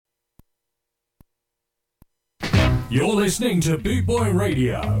You're listening to Boot Boy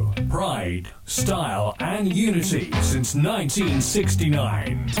Radio. Pride, style, and unity since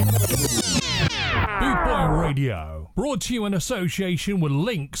 1969. Boot Boy Radio. Brought to you in association with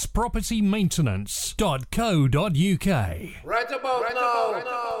Links Property Maintenance.co.uk. Right about now.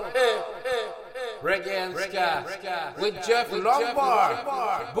 Reggae and Ska with Jeff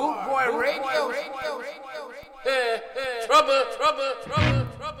Longbar. Boot Boy Radio. Trouble.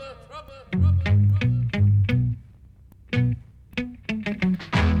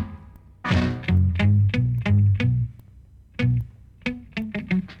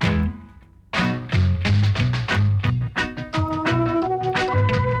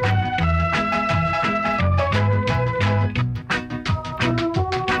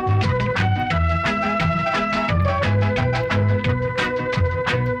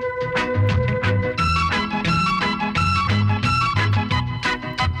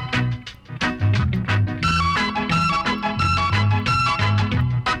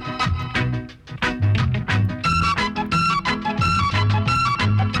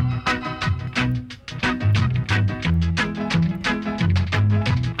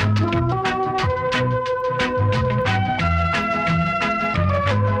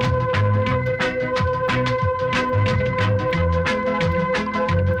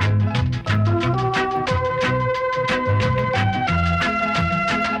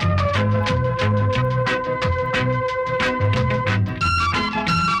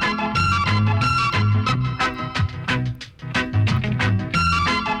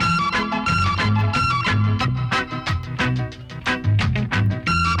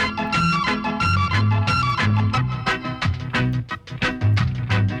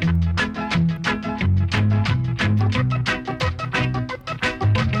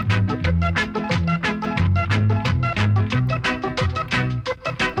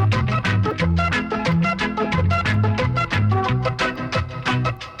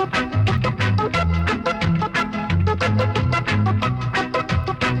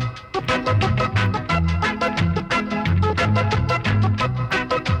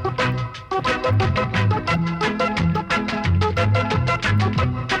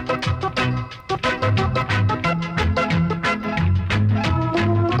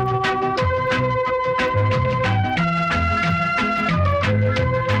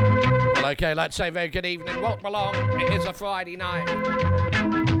 Okay, let's say very good evening. Welcome along. It is a Friday night.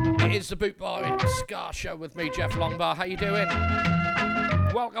 It is the Boot Boy Ska Show with me, Jeff Longbar. How you doing?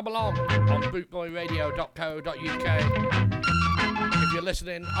 Welcome along on bootboyradio.co.uk. If you're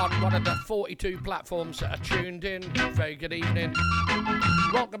listening on one of the 42 platforms that are tuned in, very good evening.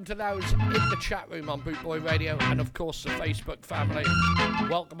 Welcome to those in the chat room on Boot Boy Radio and, of course, the Facebook family.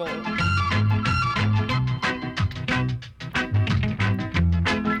 Welcome all.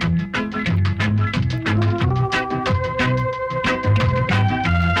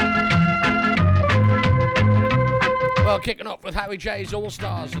 Well, kicking off with Harry J's All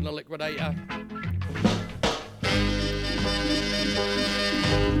Stars and the Liquidator.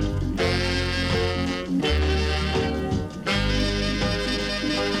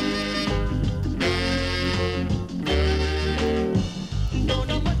 Don't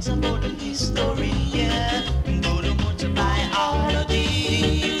know much about the history, yeah. Don't know much about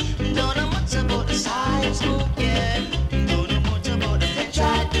biology. Don't know much about the science book, yeah. Don't know much about the things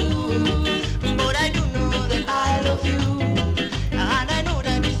I do. But I do know that I love you, and I know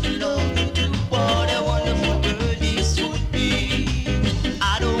that if you love me too.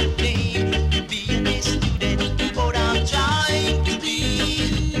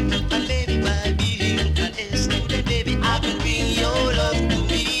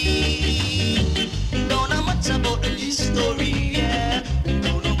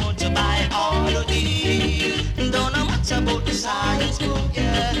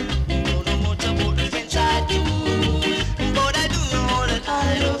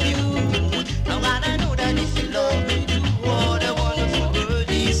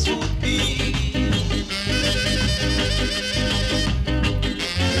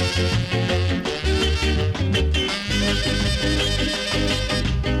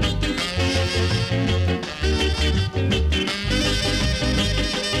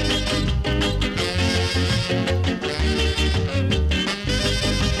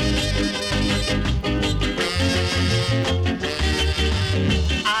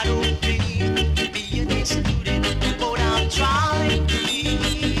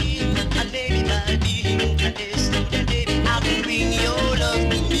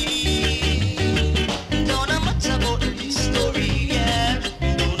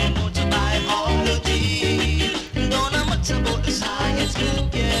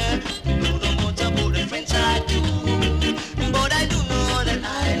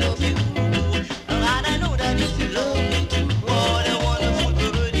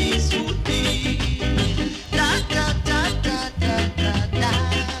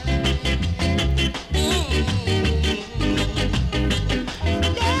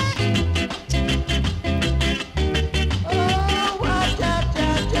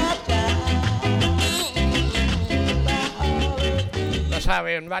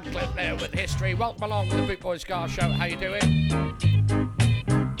 Harry and Radcliffe there with History. Welcome along to the Boot Boy Ska Show. How you doing?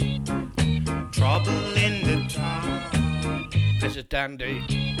 Trouble in the town. This is Dandy.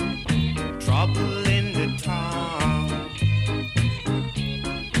 Trouble in the town.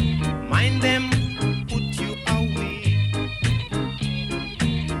 Mind them, put you away.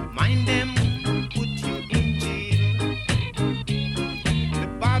 Mind them, put you in jail. The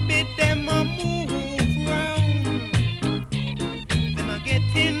Bobby them a move round. Them a get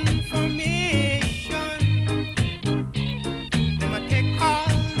information. Them a take all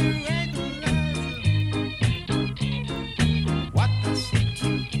the regulars. What a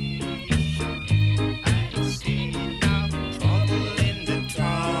situation. I see now trouble in the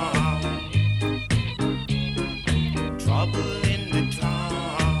town. Trouble in the town.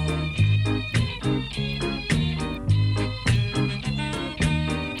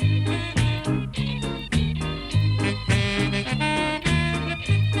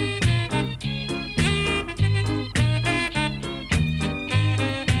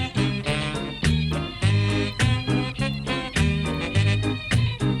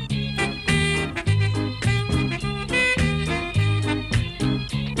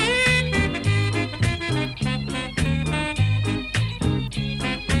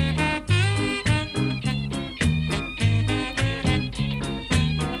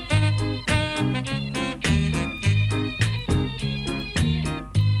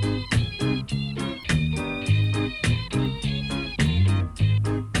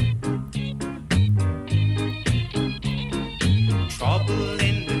 Trouble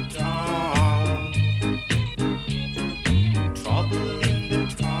in the town. Trouble in the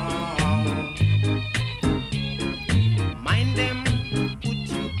town. Mind them, put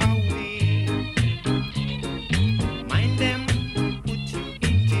you away. Mind them, put you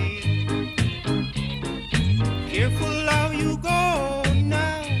in jail. Careful how you go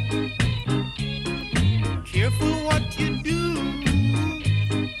now. Careful what you do.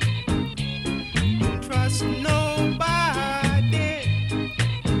 Don't trust nobody,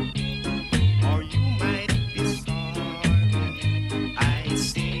 or you might be sorry. I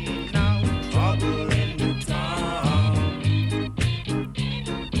see now trouble in the town.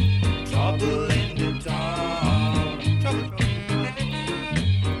 Trouble in the town.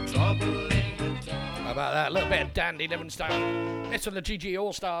 Trouble in the town. How about that? A little bit of Dandy Livingstone. It's from the GG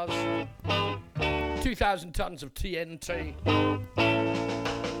All Stars. 2,000 tons of TNT.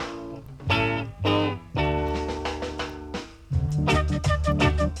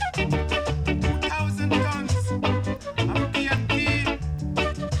 2,000 tons of TNT.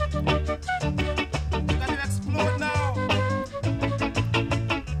 Let it explode now.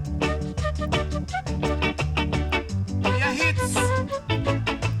 Yeah, hits.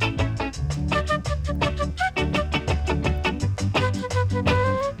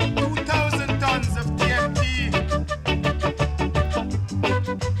 2,000 tons of TNT.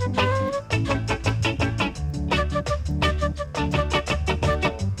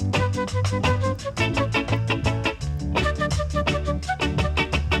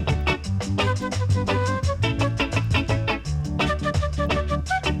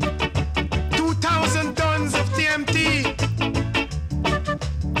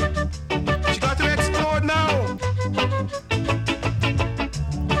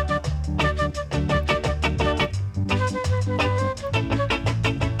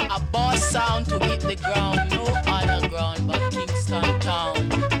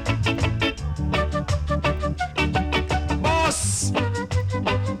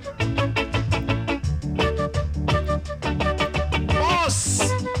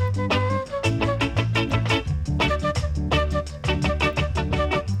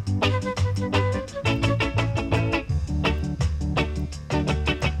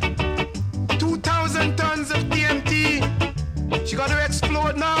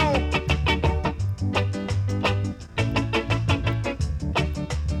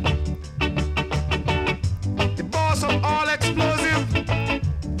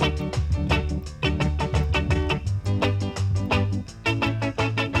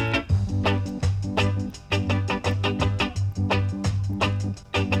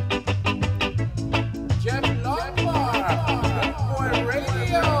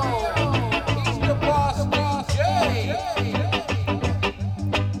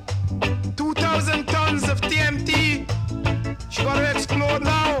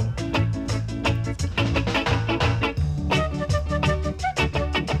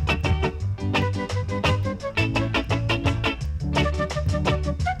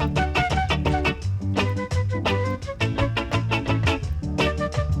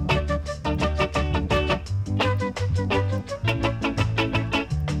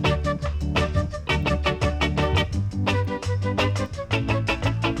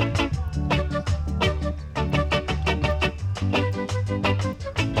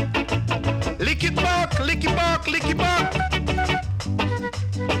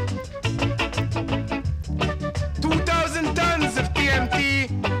 2,000 tons of TNT,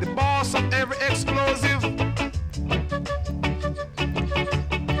 the boss of every explosive.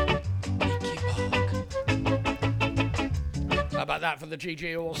 How about that for the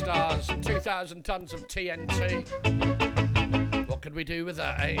GG All-Stars? 2,000 tons of TNT. What could we do with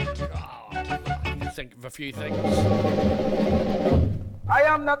that, eh? Oh, I can think of a few things. I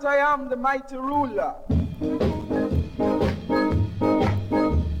am that I am, the mighty ruler.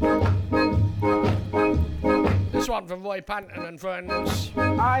 This one from Roy Panton and friends.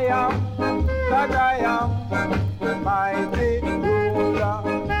 I am that I am, the mighty ruler.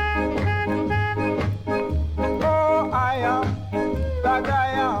 Oh, I am that I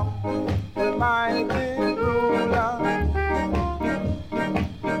am, the mighty ruler.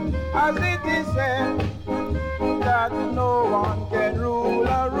 As it is said that no one can rule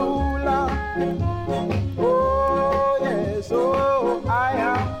a ruler. Oh, yes, oh, I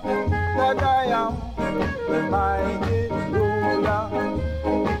am that I am, the mighty ruler.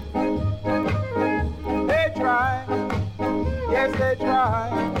 They try, yes they try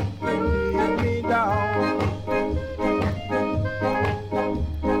to keep me down.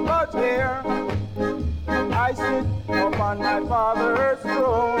 But here I sit upon my Father's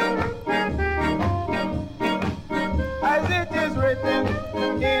throne. As it is written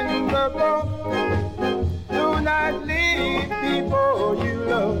in the book, do not leave people you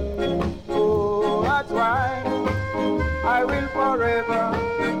love. Oh, that's why I will forever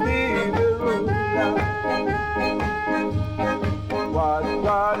be the ruler. What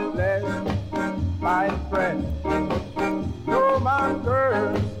God bless, my friend, no man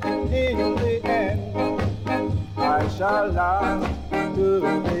curse in the end. I shall last to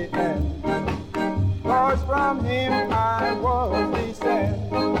the end. 'Cause from him I was descended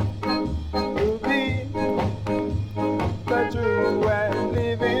to be the true and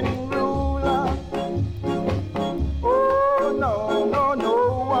living ruler. Oh no, no, no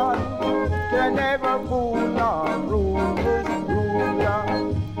one can ever fool or rule this ruler.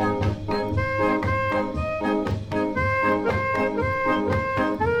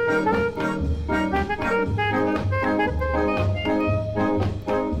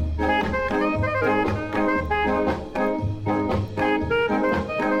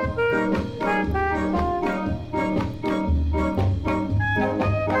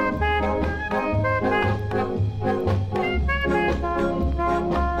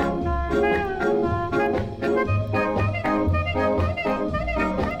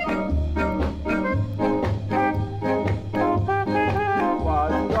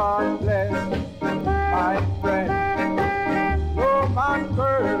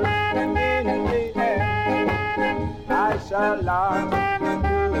 Shall last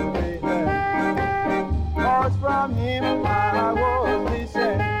to the end. 'Cause from him I was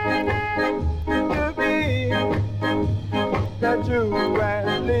descended to be the true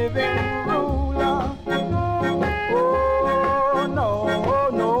and living ruler. Oh no,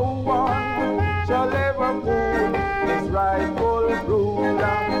 no one shall ever fool this rightful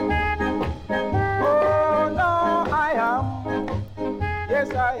ruler. Oh no, I am, yes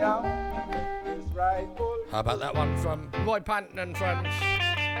I am, this rightful. How about that one from Roy Panton and friends?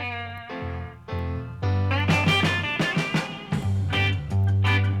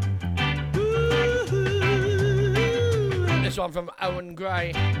 This one from Owen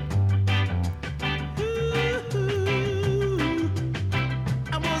Gray.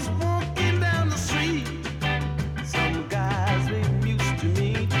 I was walking down the street, some guys we used to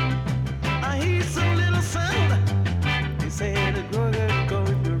meet. I heard some little sound, they said the girl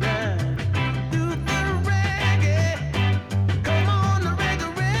going around.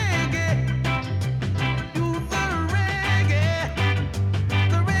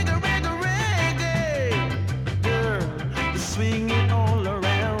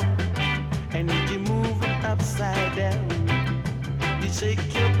 Upside down, you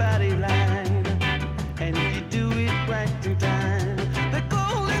shake your body line, and you do it right in time. They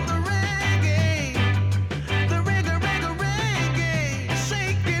call it the reggae, reggae,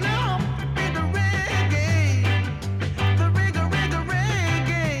 shaking up in the reggae,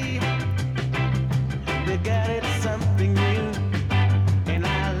 reggae. They got it something new, and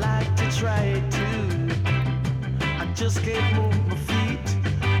I like to try it too. I just can't move my feet,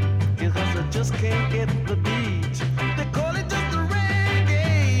 'cause I just can't get the beat. They call it just the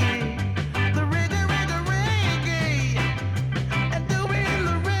reggae, and doing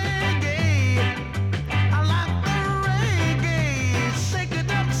the reggae. I like the reggae. Shake it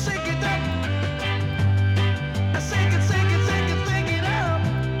up, shake it up. Shake it, shake it, shake it, shake it up.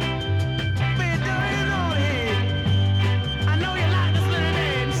 Be doing it on here. I know you like this little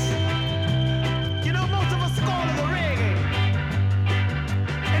day.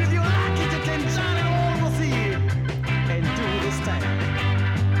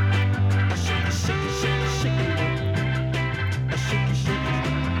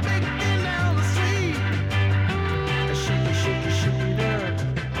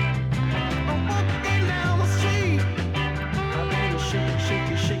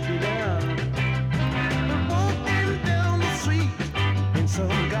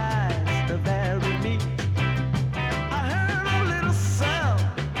 some guys to marry me. I heard a little sound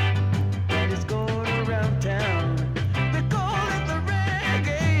that is going around town. They call it the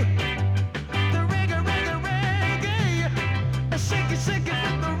reggae. The reggae, reggae, reggae. Shake it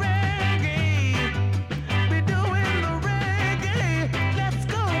with the reggae. We doing the reggae. Let's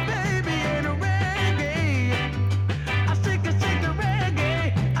go, baby, in a reggae. I shake it the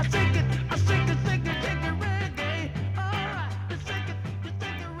reggae. I shake it reggae. All right, you shake it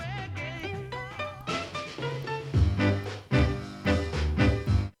reggae.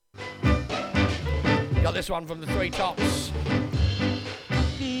 Got this one from the Three Tops.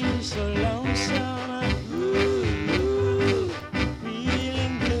 Feel so lonesome, ooh,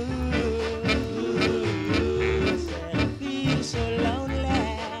 feeling blue. Said feel so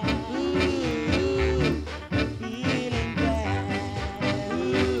lonely, ooh, feeling bad.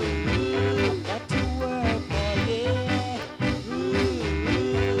 Ooh, got to work all day,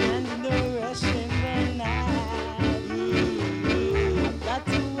 ooh, and no rest in the night. Ooh, got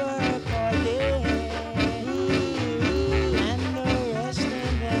to work all day, ooh, and no rest in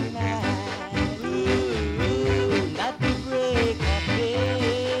the night. Ooh, got to break up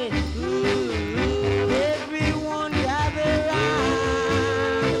day. Ooh, everyone gather round.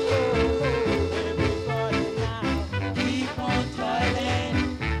 Everybody now, keep on toiling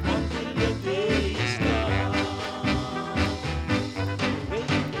until the day is done.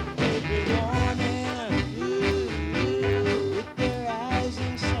 Every morning, with the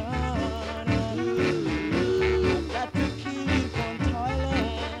rising sun. Got to keep on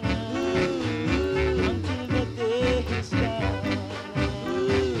toiling until the day is done.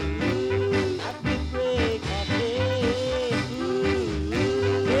 Got to break up day.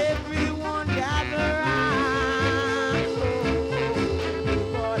 Everyone gather round.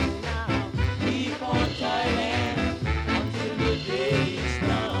 Everybody now, keep on toiling until the day is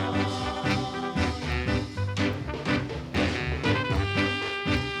done.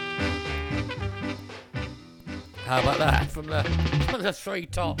 How about that from the Three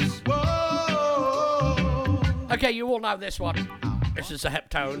Tops? Okay, you all know this one. This is the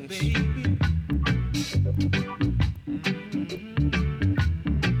Heptones.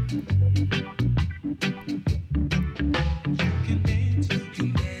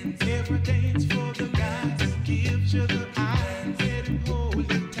 Every dance for the guys gives you the eye, let him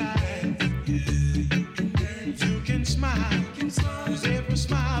hold you tight. You can smile, cause every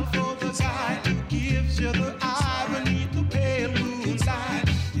smile for the guy gives you the eye beneath the pale moonlight.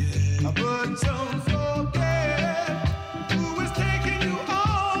 But don't forget who is taking you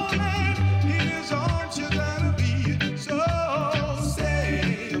home, and in his arms you're gonna be so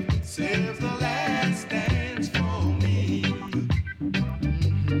safe. Save the last dance for me.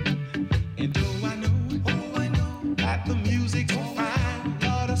 And oh, I know that the music's fine.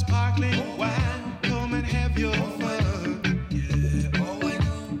 Lord, a sparkling wine. Come and have your fun. Yeah, oh, I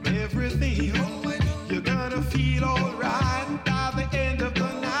know everything. Oh, I know you're gonna feel alright. By the end of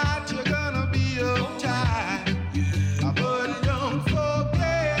the night, you're gonna be uptight. Yeah, but don't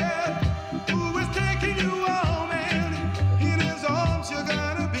forget who is taking you home, and in his arms you're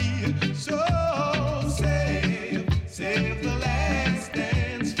gonna be so safe. Save the last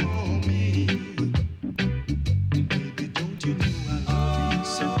dance for me. And baby, don't you know I love you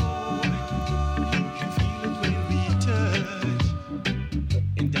so? You can feel it when we touch,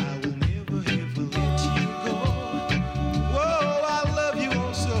 and I will never ever let you go. Whoa, I love you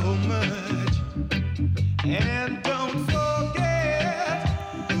oh so much. And don't forget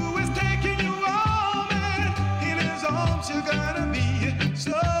who is taking you home, and in his arms you're gonna be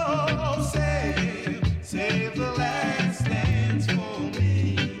so safe. Save the last dance for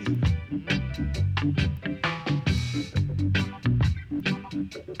me.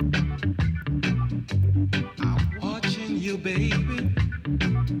 I'm watching you, baby.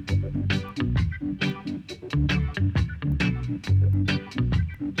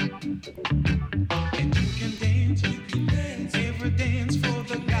 And you can dance, every dance for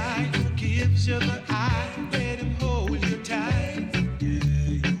the guy who gives you the eye. Let him hold you tight.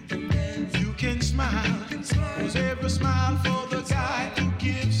 You can smile, cause every smile for the guy who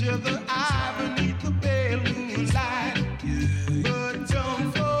gives you the eye beneath the pale moonlight. But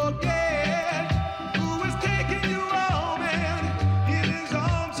don't forget who is taking you home, and in his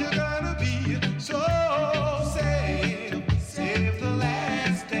arms you're gonna be so safe. Save the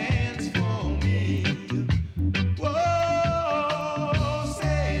last dance for me. Whoa,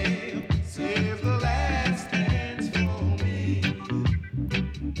 save the last dance for me.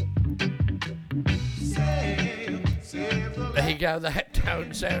 Save the There you go, the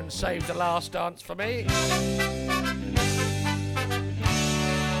Heptones there, and Save the Last Dance for me.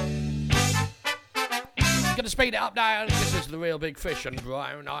 going to speed it up now. This is The Real Big Fish and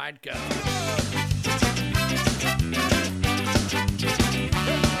Brown Eyed Girl.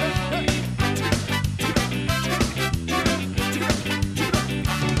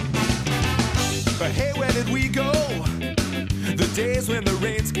 But hey, where did we go? The days when the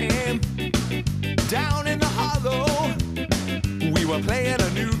rains came down in the hollow. We were playing a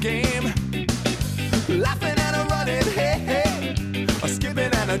new game, laughing and a running, hey, hey, a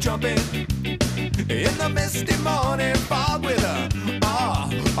skipping and a jumping in the misty morning fog with our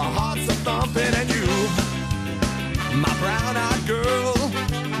hearts a thumping. And you, my brown-eyed girl,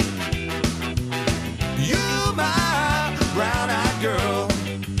 you, my brown-eyed girl.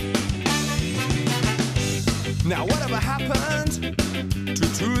 Now whatever happened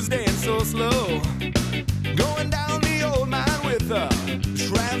to Tuesday and so slow, going down the old mine with a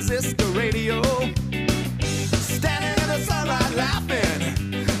transistor radio, standing in the sunlight laughing,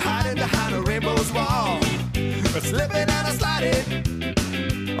 hiding behind a rainbow's wall, slipping and a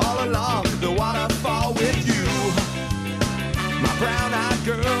sliding all along the waterfall with you, my brown-eyed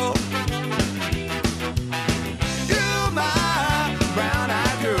girl. You, my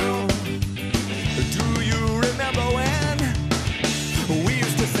brown-eyed girl. Do you remember when we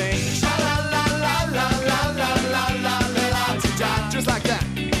used to sing sha la la la la la la la la la la, just like that?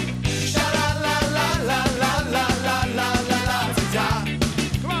 Sha la la la la la la la la la la,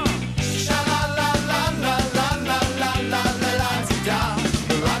 come on. Sha la la la la la la la la la la, la da.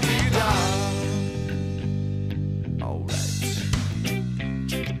 All right.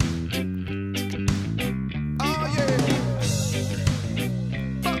 Oh yeah.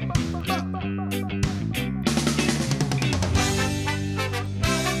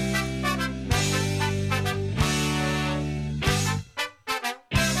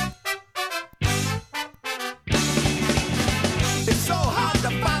 It's so hard to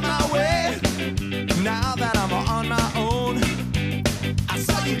find my way now that I'm on my own. I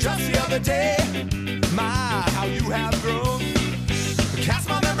saw you just the other day. My, how you have grown. Cast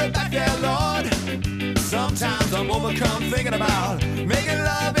my memory back there, Lord. Sometimes I'm overcome thinking about making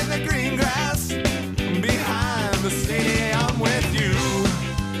love in the green grass behind the stadium with you,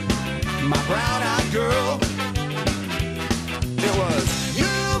 my brown-eyed girl. It was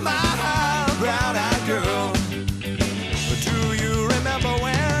you, my brown-eyed girl. Do you remember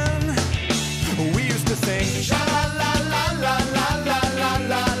when we used to sing sha la la la la la la la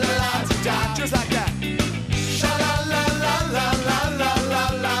la la la, just like that? Sha la la la la la la la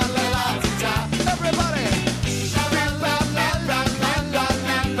la la la, everybody. Sha la la la la la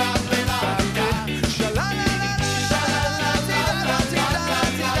la la la la, sha la la la sha la la la la la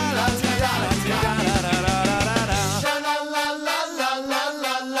la sha la la la la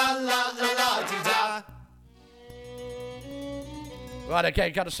la la la la. Right, okay,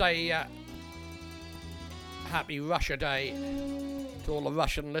 got to say happy Russia Day to all the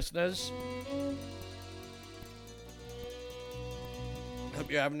Russian listeners.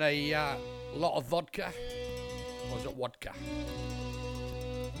 Hope you're having a lot of vodka. Or is it vodka?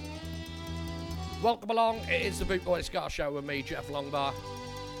 Welcome along. It is the Bootboy Ska Show with me, Jeff Longbar,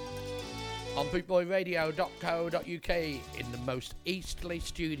 on bootboyradio.co.uk in the most easterly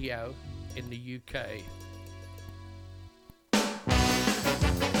studio in the UK.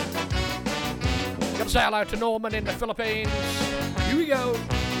 Gotta say hello to Norman in the Philippines. Here we go.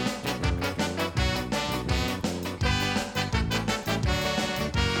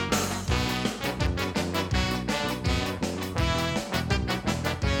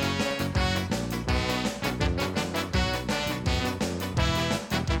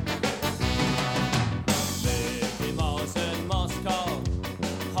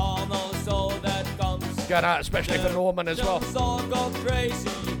 Going out especially for Norman as well.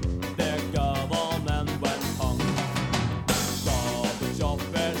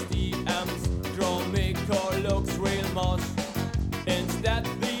 Looks real much. Instead,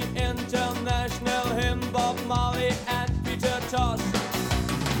 the international hymn Bob Marley and Peter Tosh.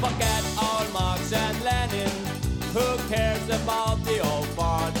 Forget all Marx and Lenin. Who cares about the old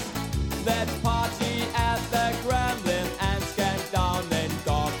farts? That party at the Kremlin and skank down in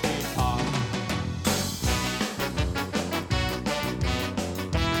Gorky Park.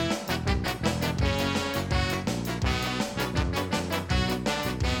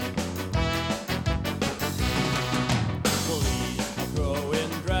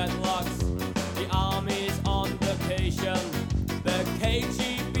 The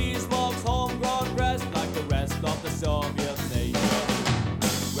KGB's walks homegrown dressed like the rest of the Soviet nation.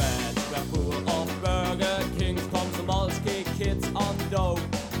 Reds were full of Burger Kings, Komsomolsky kids on dope.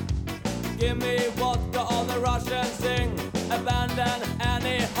 Give me vodka, all the Russians sing, abandon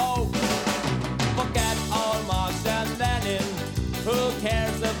any hope. Forget all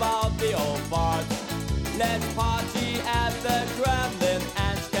party at the Kremlin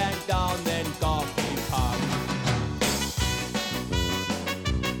and skank down in Gorky Park.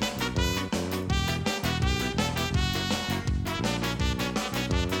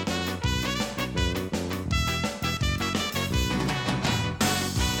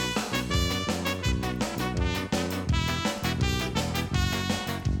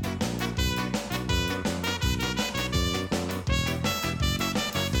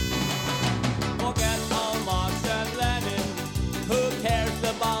 Forget all Marx and Lenin. Who cares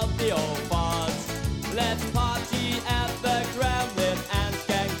about the old farts? Let's party at the Kremlin and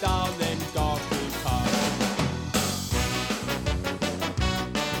skank down in Gorky Park.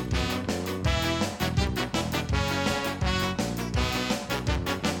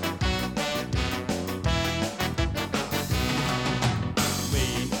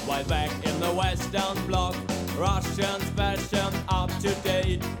 Meanwhile, back in the Western Bloc, Russians fashion up to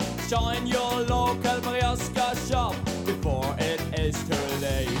date. Join your local Brioska shop before it is too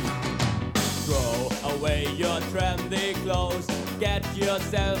late. Throw away your trendy clothes, get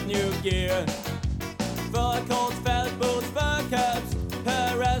yourself new gear. Fur coats, felt boots, fur caps,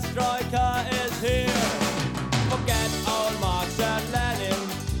 perestroika is here. Forget old Marx and Lenin,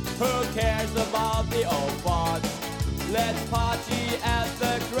 who cares about the old farts? Let's party at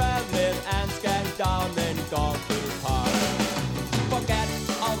the Kremlin and skank down in Gorky Park. Forget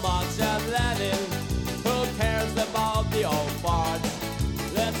all Marx and Lenin, who cares about the old farts?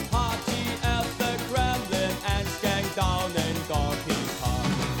 Let's party at the Kremlin and skank down in Gorky Park.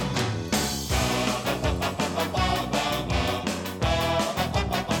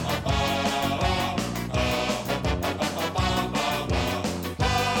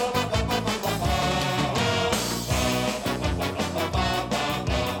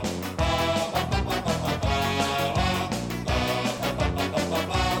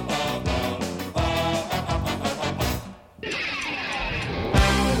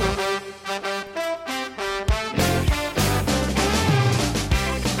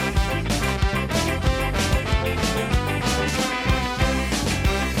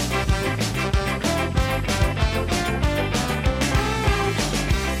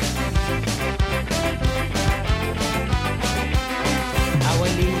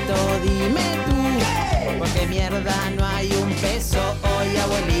 Abuelito, dime tú, ¿por qué mierda no hay un peso hoy?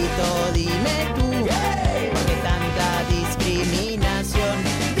 Abuelito, dime tú, ¿por qué tanta discriminación?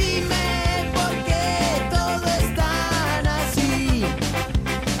 Dime por qué todo es tan así.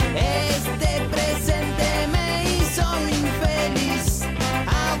 Este presente me hizo infeliz.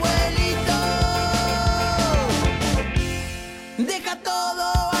 Abuelito, deja todo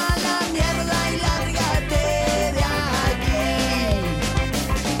a la mierda y lárgate de aquí.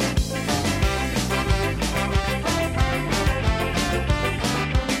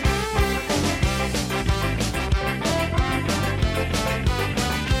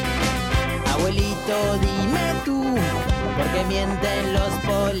 Abuelito, dime tú, ¿por qué mienten los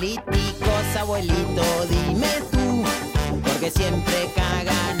políticos? Abuelito, dime tú, porque siempre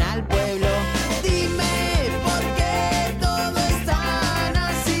cagan al pueblo. Dime por qué todo es tan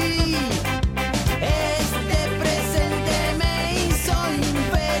así. Este presente me hizo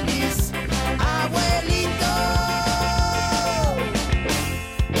infeliz. Abuelito,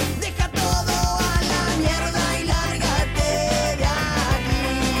 deja todo a la mierda y lárgate de aquí.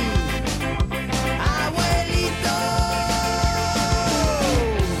 Abuelito,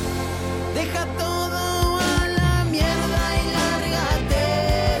 deja todo a la mierda y lárgate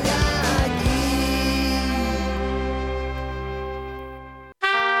de aquí.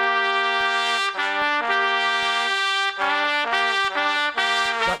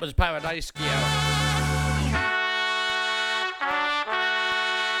 That was Paradise Gear.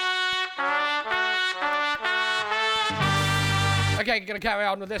 Okay, gonna carry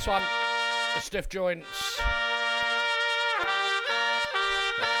on with this one. The Stiff Joints.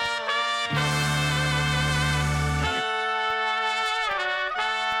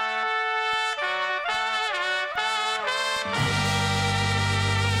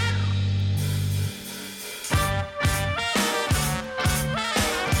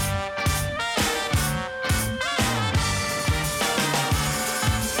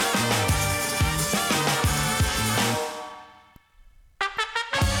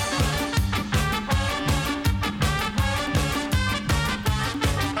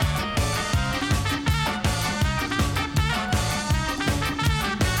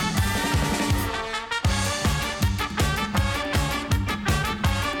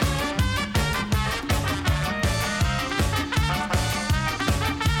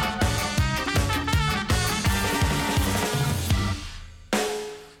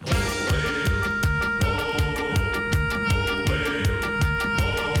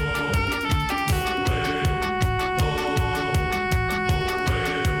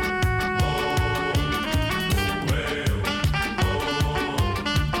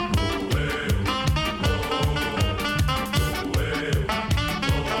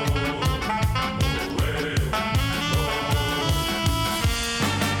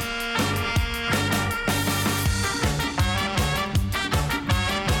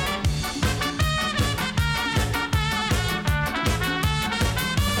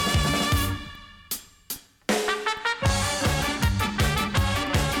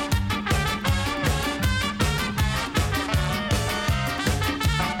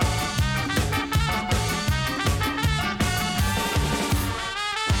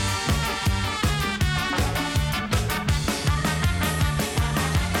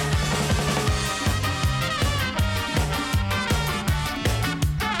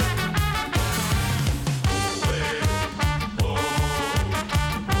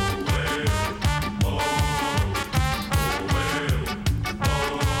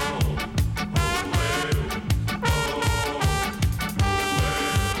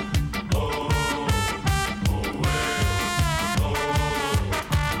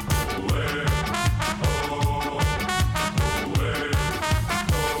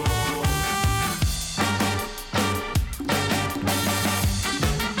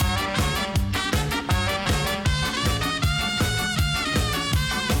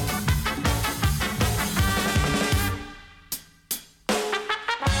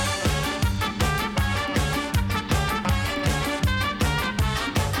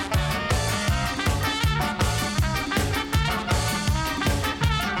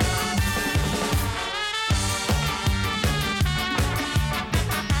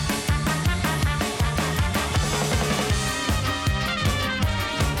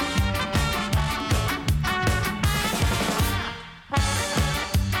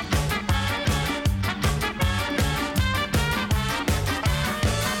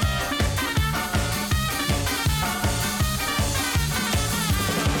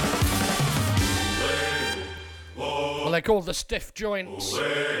 Well, they're called the Stiff Joints.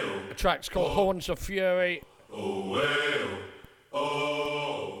 The track's called Horns of Fury.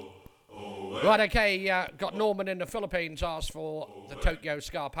 Right, okay, got Norman in the Philippines asked for the Tokyo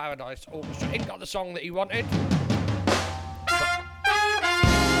Ska Paradise Orchestra. Ain't got the song that he wanted.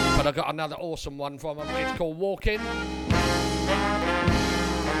 But I got another awesome one from him. It's called Walking.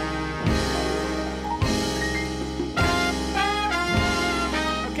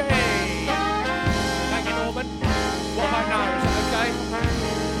 Okay. Thank you, Norman. What about now? Is that okay?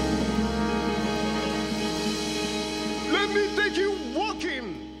 Let me take you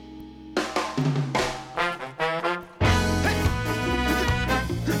walking.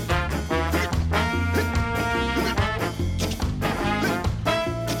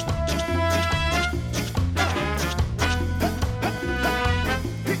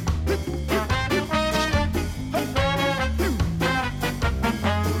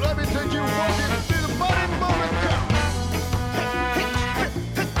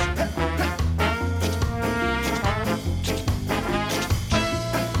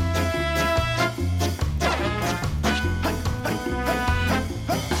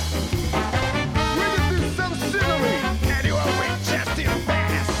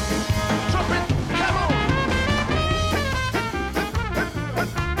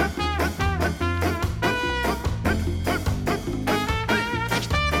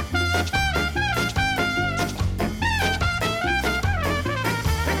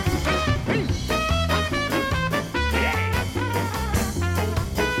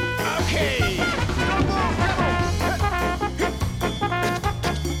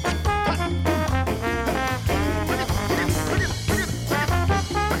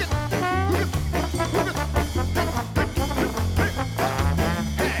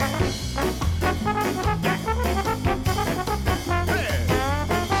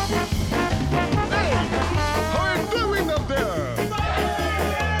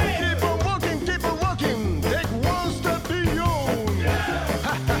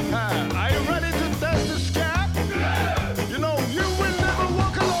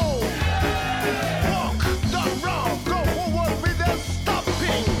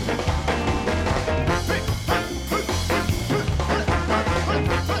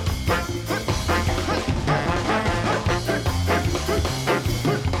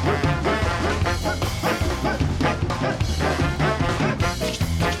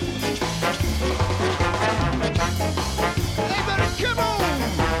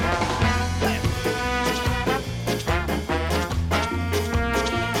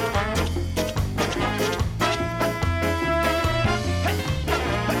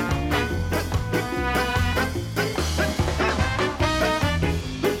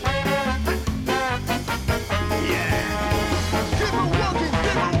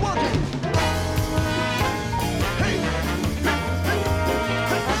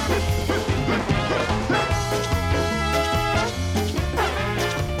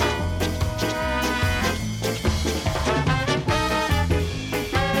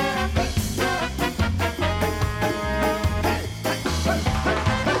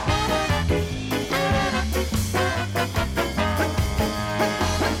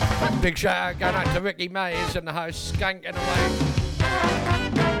 Big shout out going out to Ricky Mays in the house, skanking away.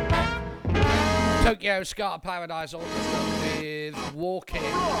 Tokyo Ska Paradise Orchestra with Walking.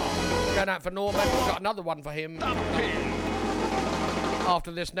 Going out for Norman. We've got another one for him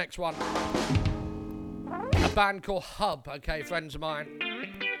after this next one. A band called Hub, okay, friends of mine.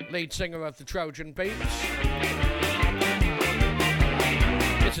 Lead singer of the Trojan Beats.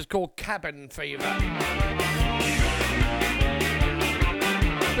 This is called Cabin Fever.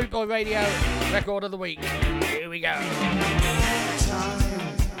 Boot Boy Radio, record of the week. Here we go.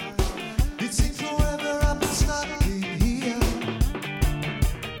 It seems forever I've been stuck in here.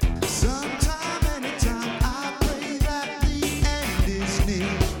 Sometime, anytime, I pray that the end is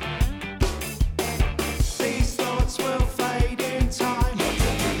near. These thoughts will fade in time.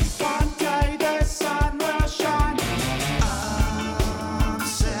 One day the sun will shine. I'm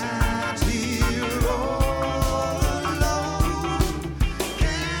sat here all alone.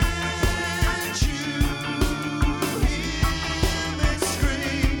 Can't you hear me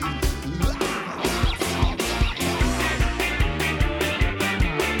scream?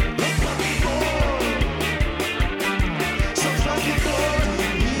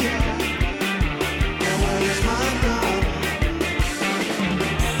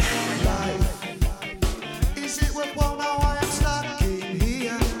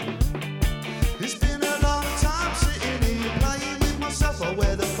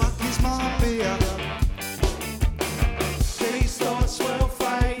 Where the fuck is my beer? These thoughts will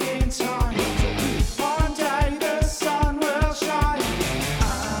fade in time. One day the sun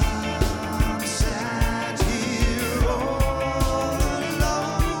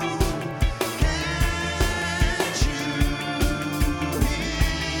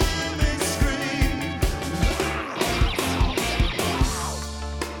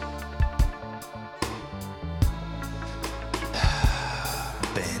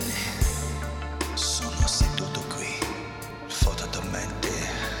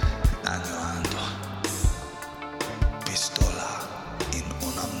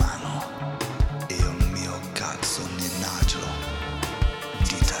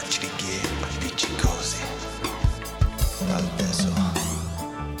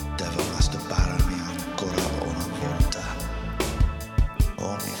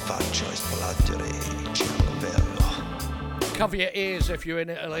Cover your ears if you're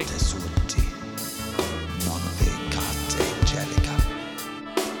in Italy.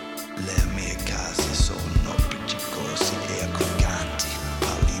 Le mie case sono appiccicose e accoccanti,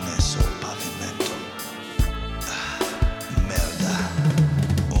 palline sul pavimento. Merda,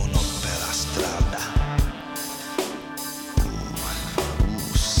 un'opera strada.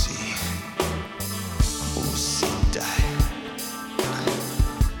 Sì, dai.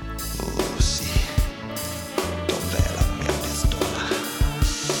 Sì, dov'è la mia pistola?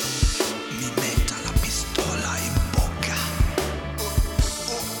 Mi metta la pistola in bocca.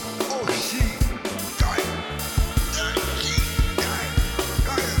 Oh sì, dai.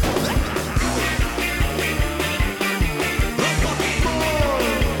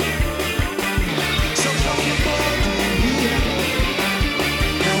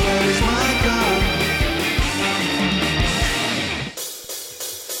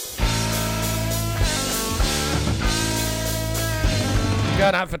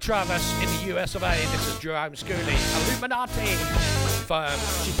 Going out for Travis in the US of A. This is Jerome Schooley, Illuminati firm.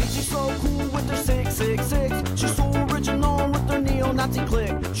 She thinks she's so cool with her 666. She's so original with her neo-Nazi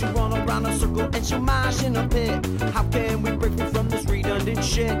clique. She run around a circle and she'll mash in a pit. How can we break free from this redundant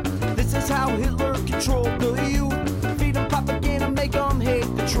shit? This is how Hitler controlled the youth. Feed them propaganda, make them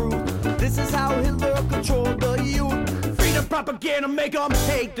hate the truth. This is how Hitler controlled the youth. Freedom propaganda, make them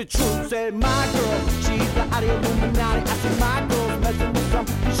hate the truth. Said my girl, she's the Illuminati. I said my girl's messing with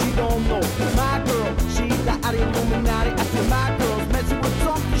something she don't know. My girl, she's the Illuminati. I said my girl's messing with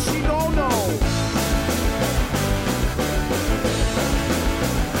something she don't know.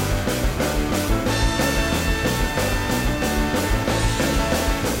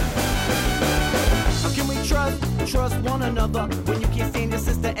 How can we trust one another when you can't stand your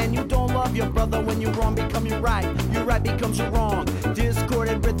sister and you don't love your brother? When you're wrong become your right becomes your wrong.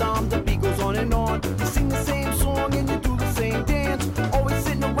 Discorded rhythm, the beat goes on and on. You sing the same song and you do the same dance. Always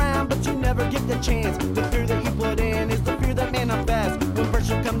sitting around but you never get the chance. The fear that you put in is the fear that manifests. When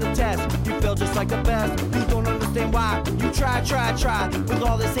pressure come to test, you fail just like the best. You don't understand why you try. With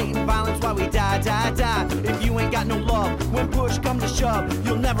all this hate and violence, why we die. If you ain't got no love, when push come to shove,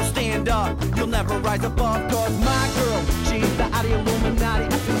 you'll never stand up, you'll never rise above. Cause my girl, she's the Illuminati.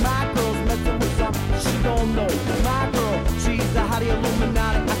 I said my girl's messing with something she don't know. My girl, she's the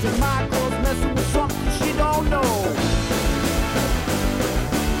Illuminati. I said my girl's messing with something she don't know.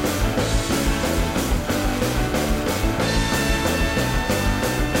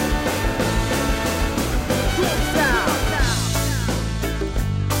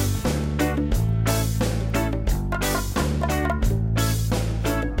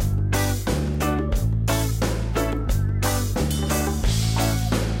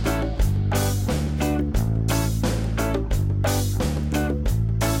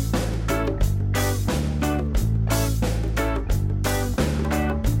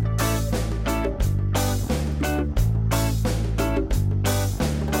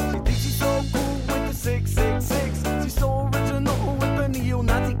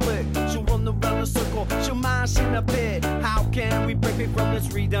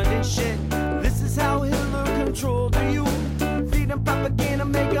 Redundant shit. This is how Hitler controlled the youth. Feed them propaganda,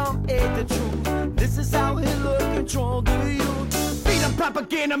 make them hate the truth. This is how Hitler controlled the youth. Feed them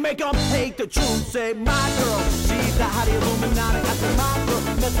propaganda, make them hate the truth. Say my girl, she's the Illuminati. I said my girl,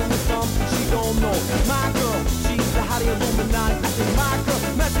 messing with something she don't know. My girl, she's the Illuminati. I said my girl,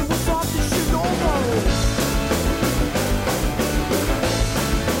 messing with something she don't know.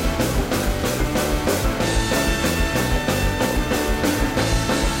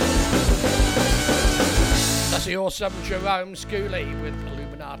 That's the awesome Jerome Schooley with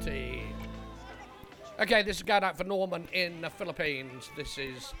Illuminati. Okay, this is going out for Norman in the Philippines. This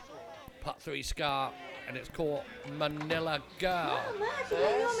is Part 3 Ska, and it's called Manila Girl.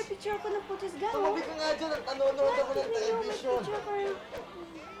 May picture ko ng putis gano'n. Tumabi ka nga dyan at nanonood ako ng television.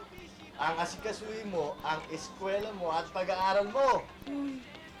 Ang asikasuhin mo, ang eskwela mo at pag-aaral mo.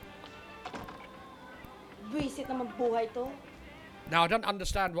 Buisit naman buhay to. Now, I don't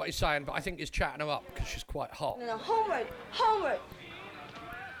understand what he's saying, but I think he's chatting her up because she's quite hot. No, homework.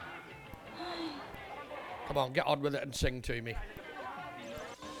 Come on, get on with it and sing to me.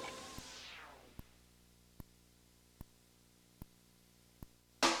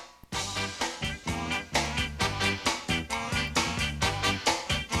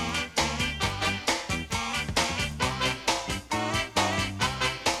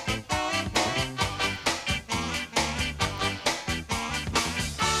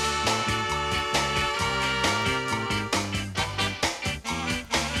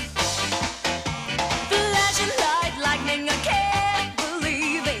 Flashing light, lightning, a cave.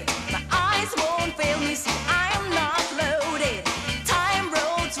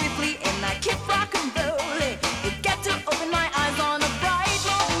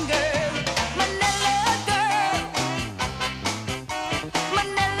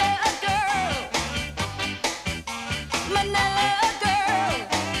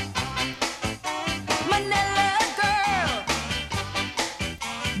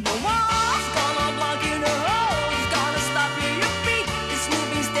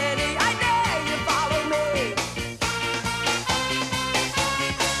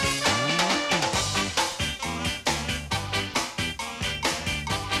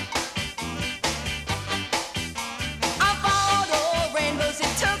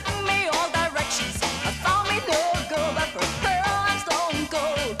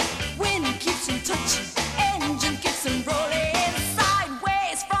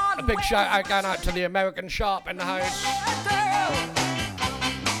 Big shout out going out to the American Sharp in the house.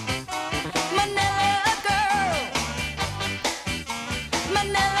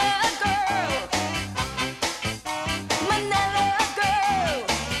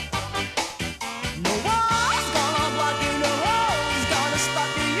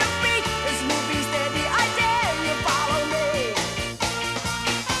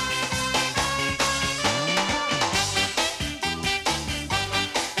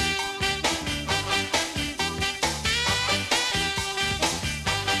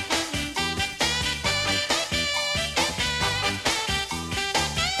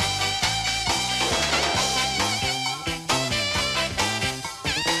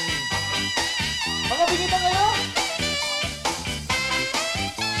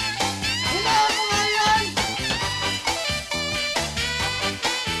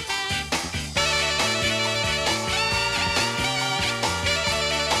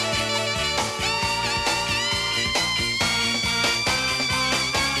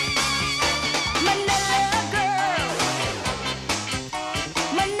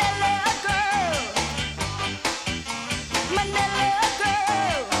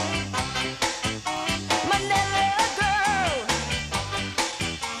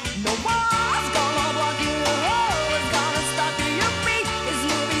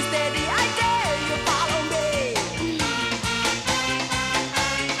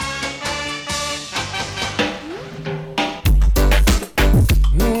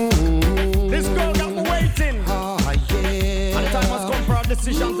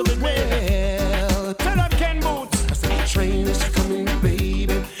 Decision to be made. Tell them Ken Boots. I said the train is coming,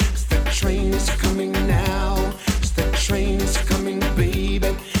 baby. The train is coming now. The train is coming,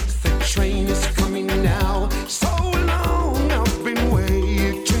 baby. The train is coming now. So long I've been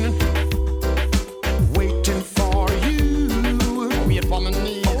waiting, waiting for you. Wait for my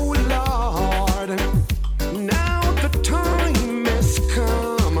knees. Oh Lord, now the time has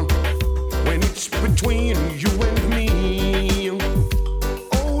come when it's between you and me.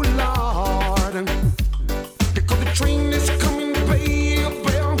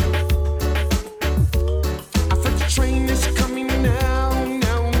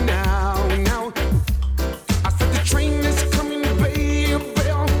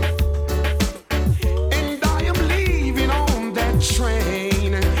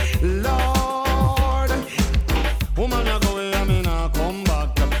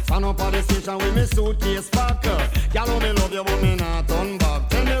 With me suitcase pack, y'all me love you, but me not turn back.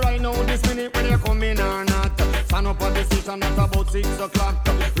 Tell me right now, this minute when you come in or not. Stand up at the station at about 6 o'clock.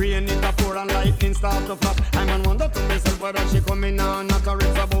 Rain it a pour and lightning start to flash. I'm on wonder to myself whether she coming or not. Or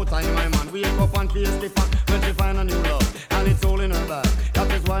it's about time my man wake up and face the fact when she find a new love and it's all in her bag.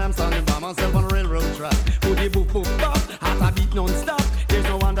 That is why I'm standing by myself on railroad track. Booty boop boop bop, heart a beat non-stop. There's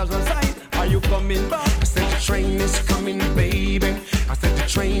no one that's on side. Are you coming back? I said the train is coming, baby. I said the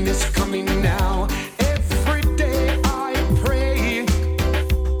train is coming now. Every day I pray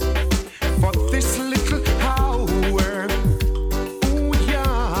for this little hour. Ooh,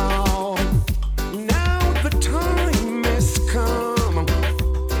 yeah. Now the time has come,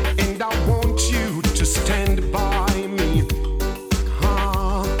 and I want you to stand by me.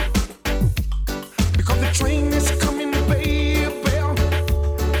 Because the train is coming, baby.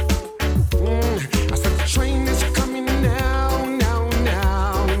 I said the train is coming now, now,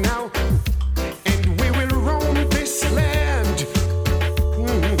 now, now. And we will roam this land,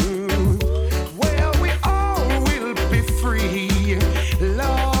 where we all will be free,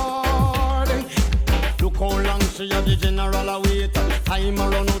 Lord. Look how long she had the general await. Time a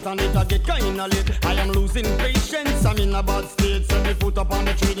run out and it a get kinda late. I am losing patience, I'm in a bad state. Send me foot up on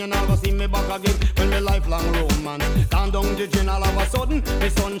the train, you never see me back again. When me lifelong romance down down the chain, all of a sudden the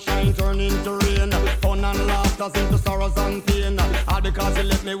sunshine turn into rain. Fun and laughter into sorrows and pain. All because you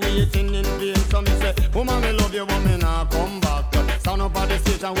left me waiting in vain. So me say, woman, me love you, but me nah come back. Stand up at the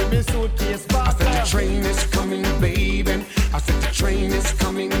station with me suitcase back. I said the train is coming, baby. I said the train is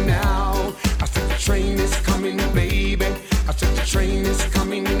coming now. I said the train is coming, baby. I said the train is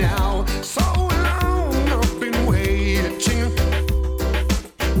coming now. So long I've been waiting,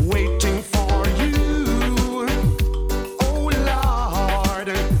 waiting for you. Oh Lord,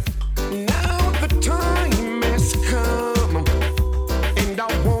 now the time has come, and I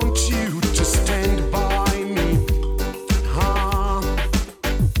want you to stand by me.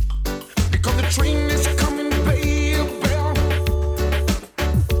 Because the train is coming, baby.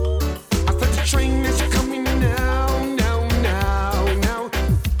 I said the train is coming now, now, now, now.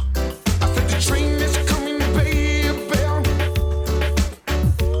 I said the train is coming, baby.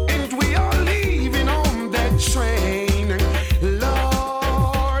 And we are leaving on that train,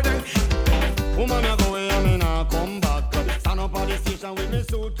 Lord.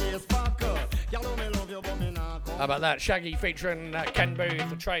 like that. Shaggy featuring Ken Booth.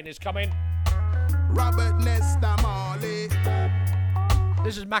 The train is coming. Robert Nesta Marley.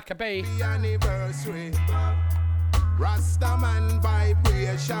 This is Maccabee. The anniversary. Rastaman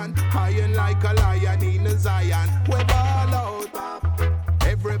vibration, high like a lion in a Zion. We ball out.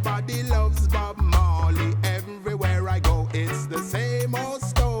 Everybody loves Bob Marley. Everywhere I go, it's the same old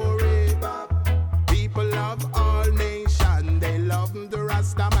story. People of all nations, they love the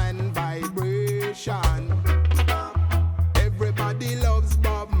Rastaman vibration. Everybody loves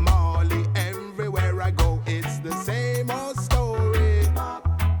Bob Marley. Everywhere I go, it's the same old story.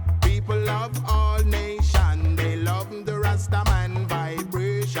 People of all nations, they love the Rastaman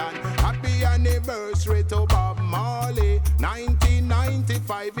vibration. Happy anniversary to Bob Marley.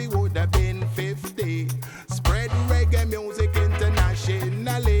 1995, he would have been 50. Spread reggae music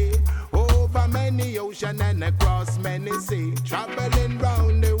internationally, over many oceans and across many seas. Traveling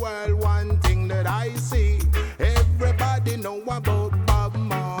round the world, one thing that I see, everybody know about Bob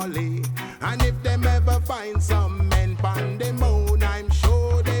Marley. And if them ever find some men on the moon, I'm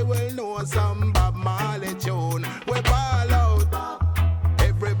sure they will know some Bob Marley tune. We ball out.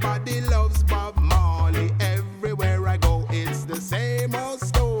 Everybody loves Bob Marley. Everywhere I go, it's the same old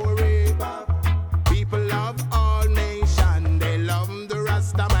story. People of all nations, they love the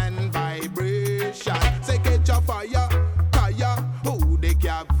Rastaman vibration. Say catch a fire, fire. Who they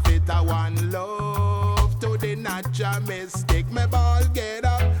can fit a one love to the natural mistake. Me ball get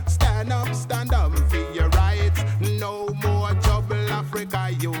up, stand up for your rights. No more trouble, Africa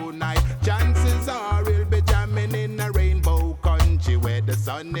unite. Chances are we'll be jamming in a rainbow country where the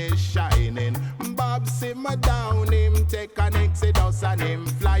sun is shining. Bob simmer down, him take an exodus and him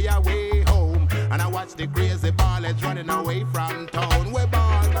fly away home. And I watch the crazy ballets running away from town. We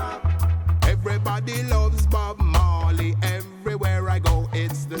ball up. Everybody loves Bob Marley. Everywhere I go,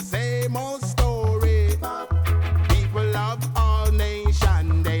 it's the same old story. People of all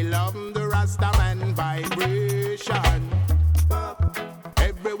nations, they love the Rastaman vibration.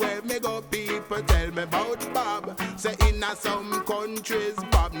 Everywhere me go, people tell me about Bob. Say in some countries,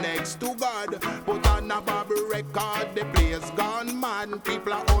 Bob next to God. Put on a Bob record, the place gone mad.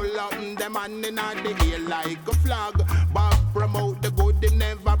 People are all up in them and in the ear like a flag. Bob promote the good, they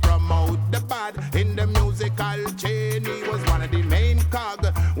never promote the bad. In the musical chain, he was one of the main cog.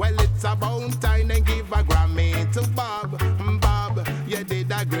 Well, it's about time they give a Grammy to Bob. Bob, you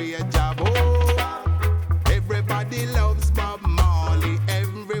did a great job. Oh, everybody loves Bob Marley.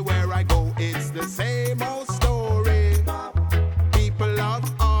 Everywhere I go, it's the same old story. People of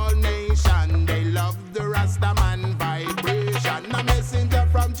all nations, they love the Rastaman vibration. A messenger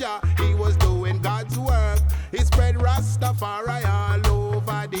from Jah, he was doing God's work. He spread Rastafari all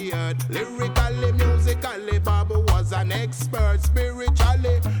over the earth. Lyrically, musically, Bob was an expert.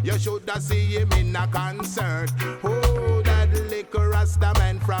 Spiritually, you should have seen him in a concert. Oh, that little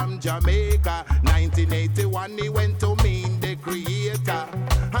Rastaman from Jamaica. 1981, he went to meet the Creator.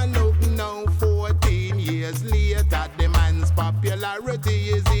 And look now, 14 years later, the man's popularity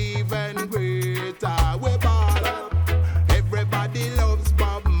is even greater. We ball up. Everybody loves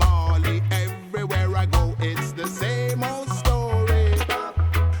Bob Marley. Everywhere I go, it's the same old story.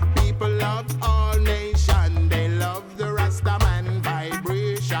 People of all nations, they love the Rastaman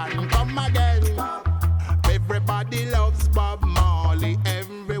vibration. Come again. Everybody loves Bob Marley.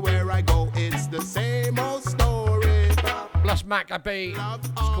 Everywhere I go, it's the same old story. Plus Maccabee. It's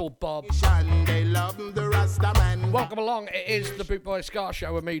called Bob. They love the Rastaman. Welcome along. It is the Boot Boy Ska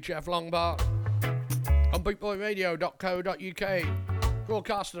Show with me, Jeff Longbar, on bootboyradio.co.uk,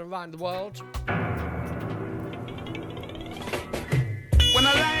 broadcasting around the world. When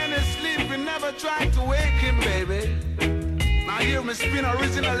a lion is sleeping, never try to wake him, baby. Now hear me spin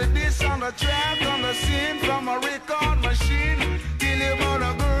originally this on the track, on the scene, from a record machine. Till you about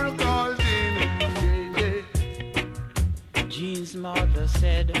a girl called Jean. Jean's mother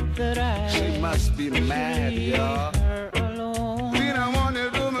said that She must be mad, y'all. Then I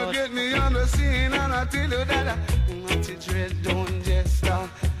wanted to get me on the scene, and I tell you that Natty Dread don't just stop.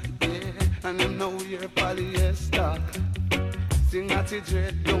 Yeah, and you know you're polyester. Sing Natty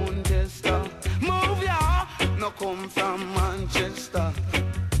Dread don't just stop. Move, y'all. No come from Manchester.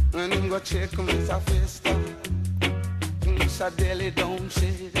 And him go check Mr. Festa. Mr. Deli don't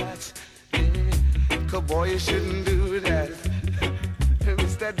say that. Yeah, 'cause boy you shouldn't do that.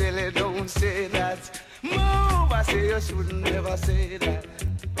 Mr. Deli don't say that. Move, I say you should never say that.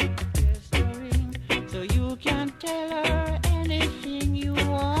 so you can tell her anything you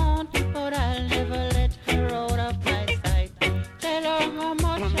want, but I'll never let her out of my sight. Tell her how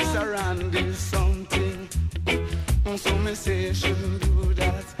much Mr. Randy's something. So me say you shouldn't do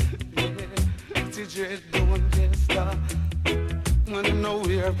that. Yeah, Dread don't just stop. know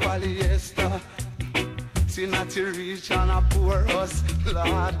wear polyester. See Natty rich and a poor us,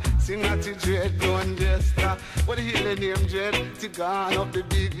 Lord. See Natty dread doing jester. What the hell the name dread? He gone up the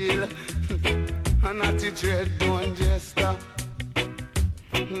big hill. And Natty dread doing jester.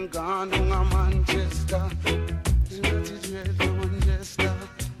 Gone down a Manchester. See Natty dread doing jester.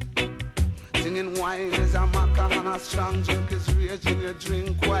 Singing wine is a maca and a strong drink is raging. You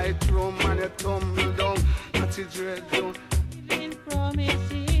drink white rum and you tumble down. Natty dread down.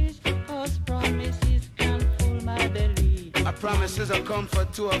 Promises, false promises can fool my belly. A promise is a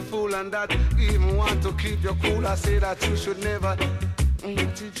comfort to a fool, and that even want to keep you cool. I say that you should never.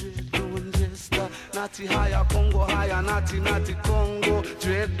 Natty dread doing jester. Natty higher Congo higher. Natty Congo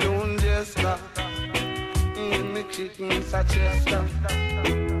dread doing jester. Me chickens a chester,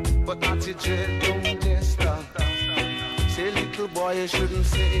 but Natty dread doing jester. Say little boy you shouldn't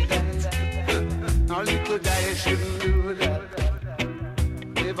say that. Now little guy you shouldn't do that.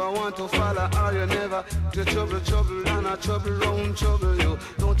 Never want to follow or you never. The trouble and a trouble round trouble you.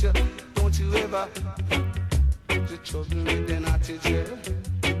 Don't you ever. The trouble with the Natty dread.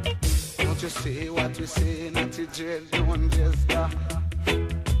 Don't you say what you say, Natty dread, don't just stop.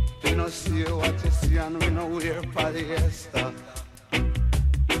 You don't see what you see and we know wear polyester.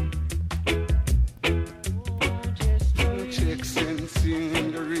 Check sensing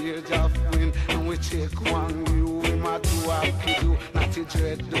in the rage of wind, and we check one you, we might do what we do. Natty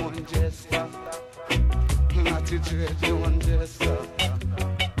dread, don't just stop. Natty dread, don't just stop.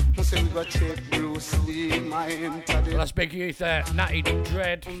 I say we got check Bruce Lee, my enter the... Well, that's Big Youth there, Natty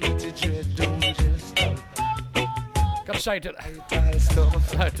Dread. Natty dread, don't just stop. Gotta say to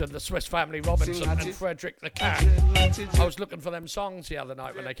the Swiss Family Robinson and Frederick the Cat, I was looking for them songs the other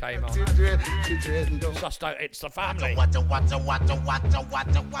night when they came on. Just it's the family.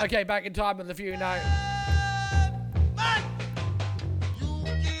 Okay, back in time with the View now. You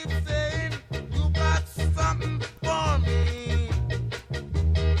keep saying you got something for me.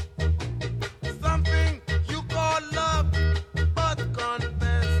 Something you call love, but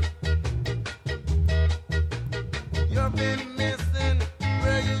confess. You've been missing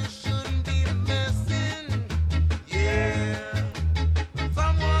where you shouldn't be missing. Yeah.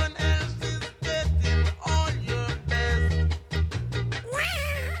 Someone else is getting all your best.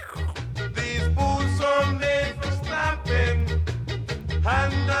 These boots are made for stamping,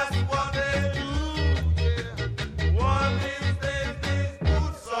 and that's what they do. Yeah. One of these days, these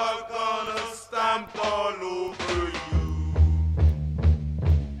boots are gonna stamp all over you.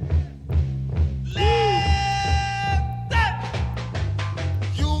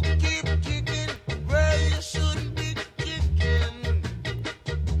 You keep kicking where you shouldn't be kicking.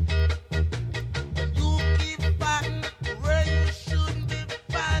 You keep fighting where you shouldn't be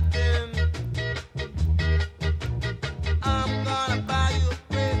fighting. I'm gonna buy you a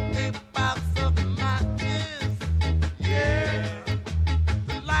great big box of matches. Yeah.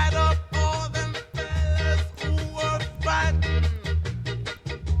 To light up all them fellas who are fighting.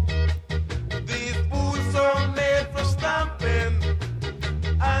 These boots are made for stamping,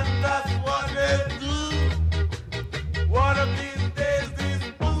 and that's what they do. One of these days, these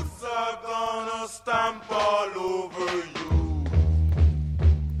boots are gonna stamp all over you.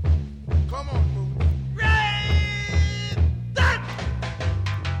 Come on, boo. Right! That!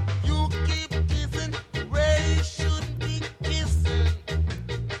 You keep kissing where you shouldn't be kissing.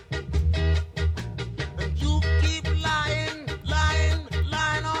 And you keep lying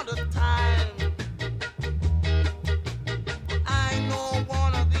all the time. I know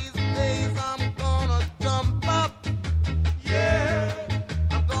one of these days I'm gonna jump up. Yeah,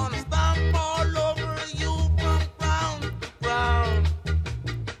 I'm gonna stomp all over you from ground to ground.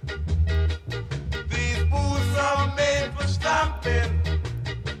 These boots are made for stamping,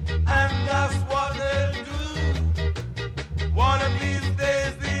 and that's what they do. One of these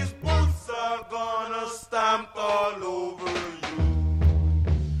days, these boots are gonna stamp all over you.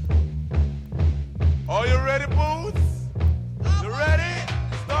 Are you ready, boots? You ready?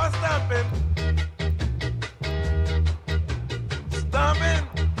 Start stamping. Stamping.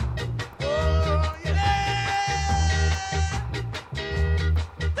 Oh, yeah.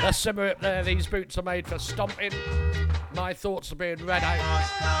 Let's simmer it there. These boots are made for stomping. My thoughts are being read out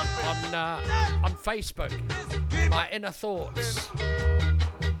on Facebook. My inner thoughts.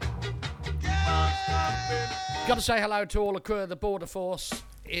 Gotta say hello to all the crew of the Border Force.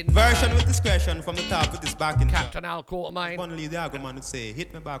 In Version with discretion from the top with this back in Captain Al Quartermain. Funnily, the Agroman would say,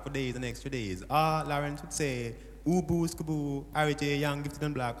 hit me back for days and extra days. Lawrence would say, Ubu, Skaboo, RJ, Young, Gifted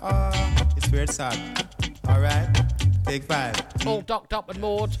and Black. It's weird sad. Alright, take 5. All docked up and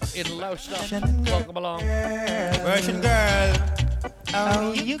moored in Low Stuff. Welcome along. Version girl.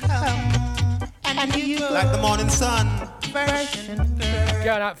 Oh, you come and you go. Like the morning sun.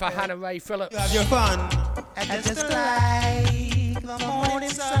 Going out for Hannah Ray Phillips. Have your fun. And just like the morning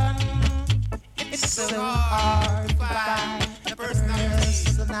sun, it's so hard to find a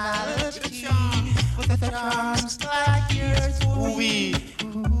personality with the charms like yours. Ooh-wee,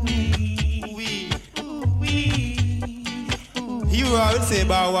 ooh-wee, ooh-wee, ooh-wee. You would say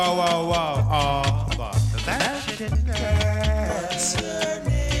bow wow wow wow. Oh, wow.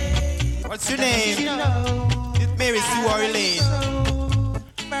 What's your name? It's Mary Sue or Elaine.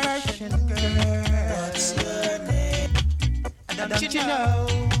 Don't you know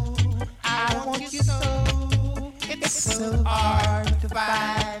I want you so? It's so hard to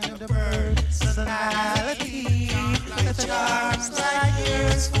find the personality with the charms like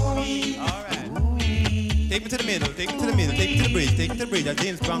yours for me. Alright. Take me to the middle, take me to the middle, take me to the bridge, take me to the bridge, as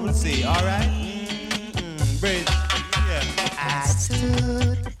James Brown would say. Alright? Bridge. Yeah. I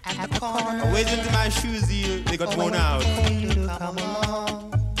stood at the corner. I waited until my shoes healed, they got worn out. Come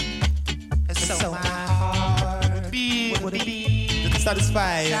along. So my heart would be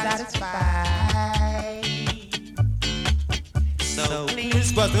satisfied. So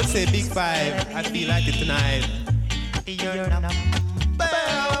please, but don't say big five. I feel like it tonight. You're number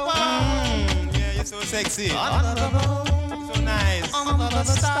one. Yeah, you're so sexy. So nice.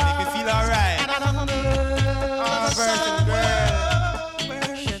 Make me feel alright. Oh, virgin girl.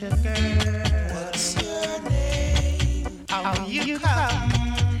 What's your name? How you come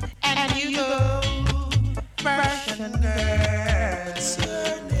and you go. Virgin girl. What's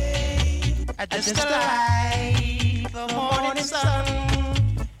your name? Just like the morning sun,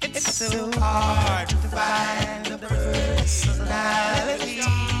 it's so hard to find the personality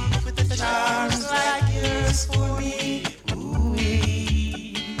with the charms like yours for me.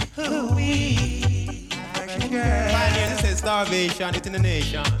 Ooh-wee, ooh-wee, virgin girl. My name says starvation, it's in the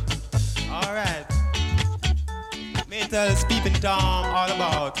nation. Alright. Me tell Peeping Tom all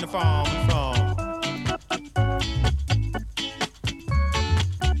about the farm.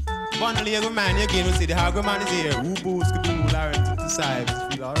 One little man again will say the hungry man is here. Woo boo, skaboo, Larry to the side.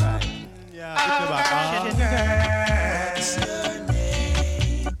 Feel alright. Yeah, it's virgin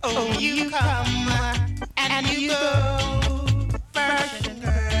girl. Oh, you come and you go. Virgin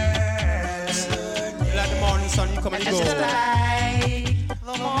girl. Like the morning sun, you come and you go. Just like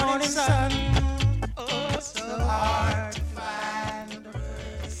the morning sun. Oh, so hard to find the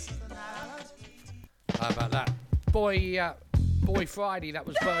personality. How about that? Boy Friday, that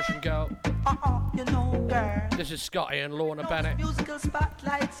was Version Girl. You know, girl. This is Scotty and Lorna Bennett. Musical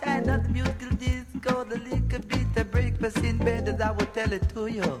spotlight shine on the musical disco. The liquor beat the breakfast in bed as I would tell it to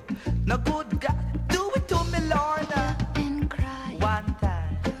you. No good God, do it to me, Lorna. And cry. One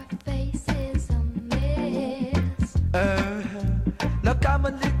time. Your face is a mess. Now come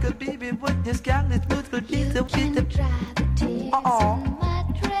on, little baby, what this gang, this musical beat the beat the dry the tears in my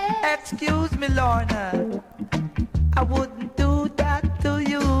dress. Excuse me, Lorna. I wouldn't do that to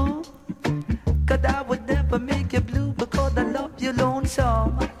you. Cause I would never make you blue because I love you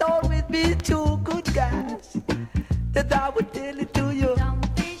lonesome. I'd always be two good guys that I would tell it to you.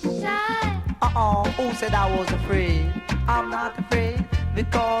 Don't be shy. Who said I was afraid? I'm not afraid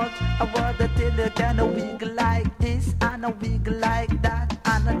because I was a tell you can a wiggle like this and a wiggle like that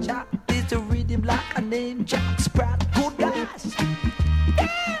and a chop this a rhythm like a name Jack Sprat. Good guys.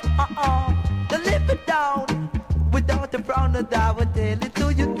 To live it down. Without a frown, I would tell it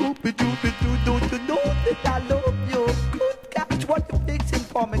to you. Doopy, don't you know that I love you? Good catch, what you fixing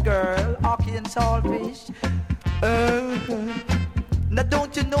for me, girl? Hockey and saltfish. Now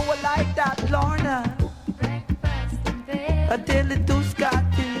don't you know I like that, Lorna? Breakfast in bed. I tell it to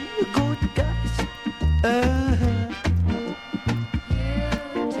Scotty, you good guys.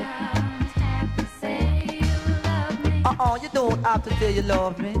 You don't have to say you love me. You don't have to say you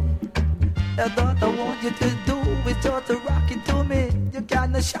love me. All I want you to do is just to rock it to me. You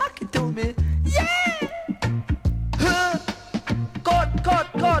kinda shock it to me. Yeah!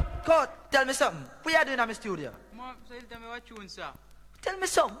 Cut. Tell me something. What are you doing in my studio? Mom, so you tell me what tune, sir? Tell me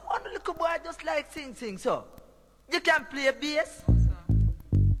something. One little boy just like sing, so. You can play a bass? No, sir.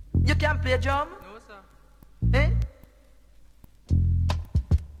 You can play a drum? No, sir. Eh?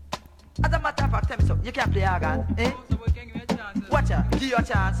 As a matter of fact, tell me something. You can play organ, eh? No, sir, but you can give me a chance. Watch out, give you a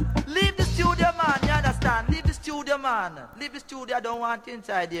chance. Leave the studio, man, you understand? Leave the studio, man. Leave the studio, I don't want you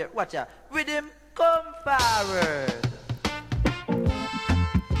inside here. Watch out. Rhythm, come forward.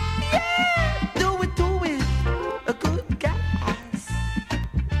 Yeah, do it. A good guys.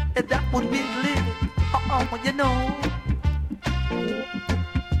 And that would be living. You know.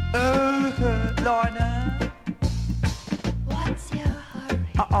 What's Lorna. your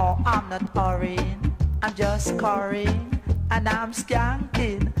Oh, I'm not hurrying, I'm just scoring, and I'm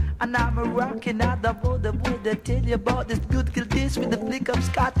skanking, and I'm rocking out the border boy that tell you about this good kill dish with the flick of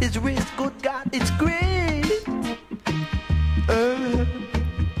Scottish wrist. Good God, it's great.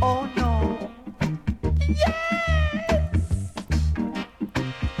 Oh no. Yes!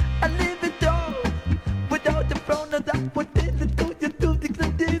 I live it all without the frown of that. What did it do? You do the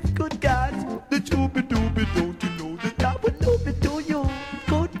this good God. The chooby dooby, don't you know that I would love it to you?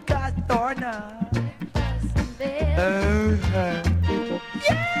 Good God, or not? Yes!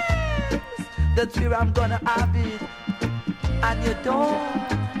 That's where I'm gonna have it. And you don't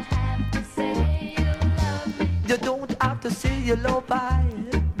have to say you love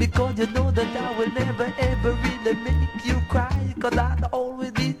me, because you know that I will never ever really make you cry, cause I'll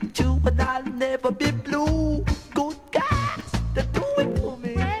always be you and I'll never be blue. Good God, they do it to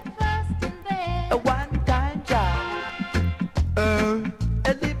me. A one-time job. And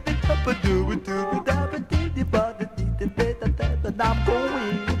if it's up a do it, I'll be about it, and I'm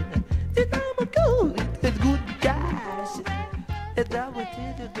going. It's good gosh.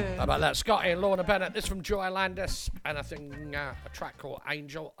 How about that, Scotty and Lorna Bennett? This from Joy Landis, and I think a track called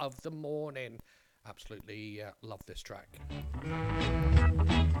Angel of the Morning. Absolutely love this track.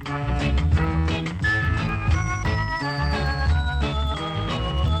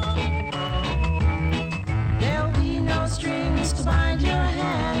 There'll be no strings to bind your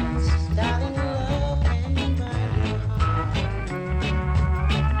hands, darling, love and bind your heart.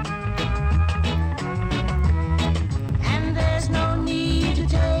 And there's no need to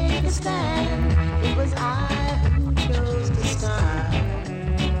take a stand, it was I who chose to start.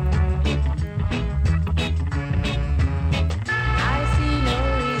 I see no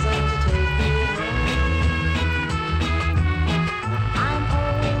reason to take it home. I'm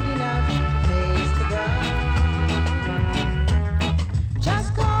old enough to face the ground. Just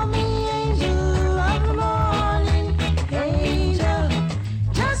call me angel of the morning, angel.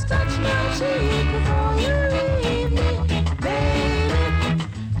 Just touch my cheek before you leave me, baby.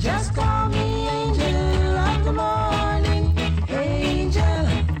 Just call me angel of the morning, angel.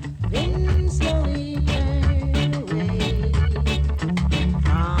 Then slowly turn away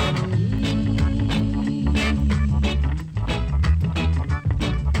from me.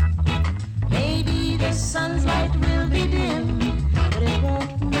 Maybe the sun's light will be dim, but it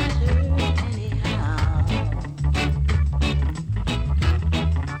won't matter anyhow.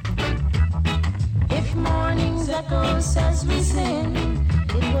 If morning's echo says we sin,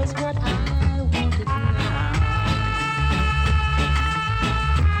 it was what I wanted now.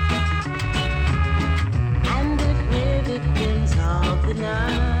 And if we're victims of the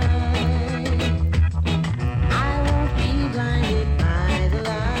night, I won't be blinded by the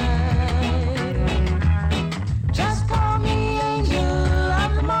light. Just call me angel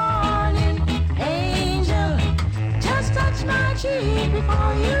of the morning, angel. Just touch my cheek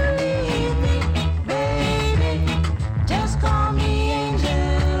before you leave me, baby. Just call me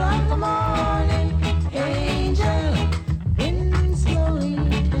angel of the morning, angel. Then slowly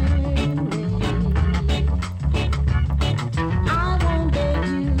turn away. I won't beg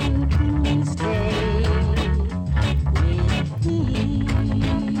you to stay with me.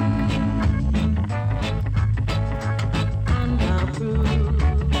 And I'll prove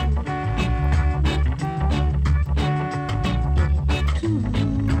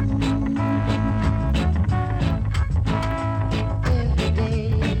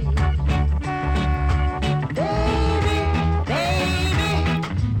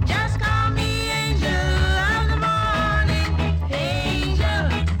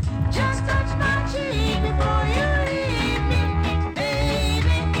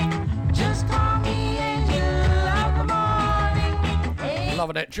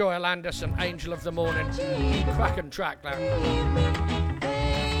Loving it. Joy Landis and Angel of the Morning. Cracking track now.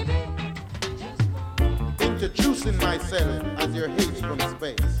 Introducing myself as your H from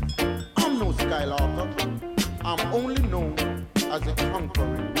space. I'm no Skywalker. I'm only known as a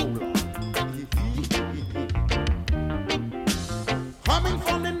conquering ruler. Coming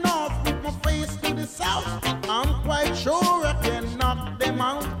from the north with my face to the south, I'm quite sure I can knock them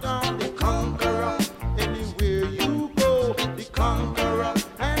out. I'm the conqueror. Anywhere you go, the conqueror.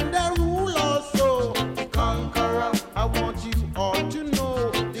 And I rule also, the conqueror. I want you all to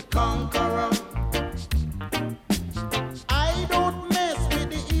know, the conqueror. I don't mess with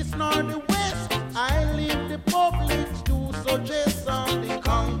the east nor the west. I leave the public to suggest I'm the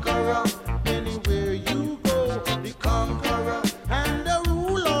conqueror. Anywhere you go, the conqueror. And the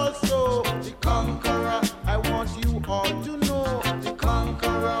rule also, the conqueror. I want you all to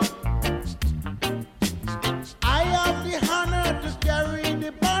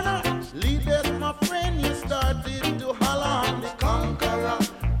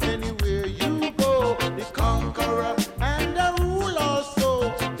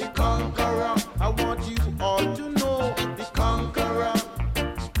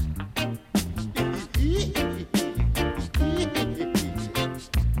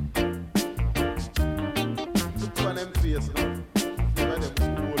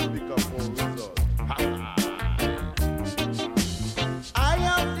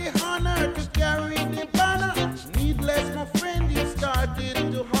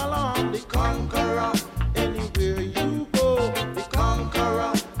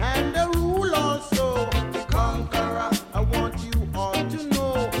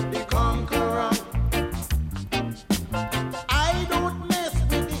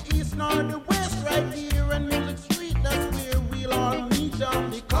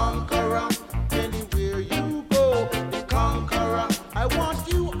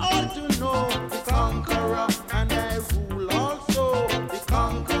want you all to know the conqueror, and I rule also the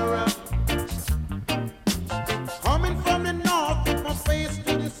conqueror. Coming from the north with my face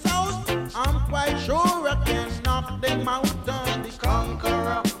to the south, I'm quite sure I can knock them out on the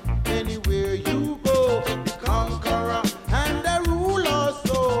conqueror. Anywhere you go, the conqueror, and I rule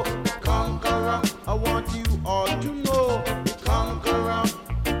also the conqueror. I want you all to know the conqueror.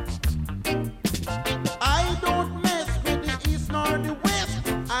 I don't mess with the east nor the west.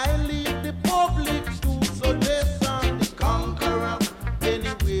 I leave the public to suggest I'm the conqueror.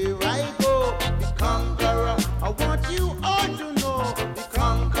 Anywhere I go, the conqueror. I want you all to know the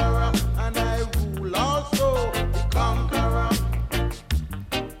conqueror, and I rule also the conqueror.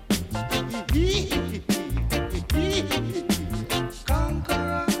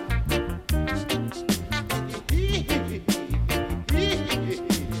 Conqueror.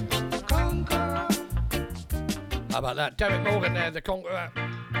 Conqueror. How about that? Derek Morgan there, the Conqueror.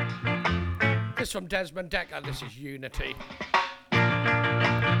 This from Desmond Decker. This is Unity.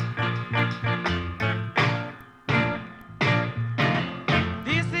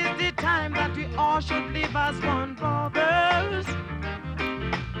 This is the time that we all should live as one, brothers.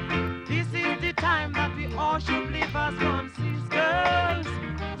 This is the time that we all should live as one, sisters.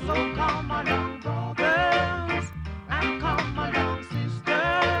 So come along, brothers, and come along,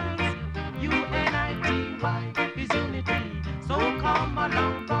 sisters. UNITY is unity. So come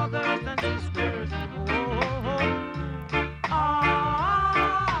along, brothers and sisters.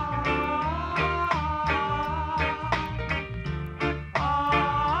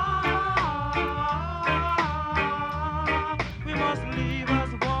 We must live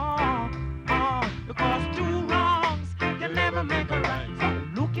as one, because two wrongs can never make a right. So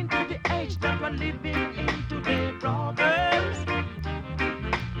look into the age that we're living in today, brothers.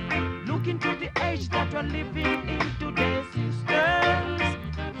 Look into the age that we're living in today, sisters.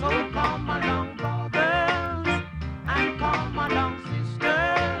 So come along, brothers, and come along,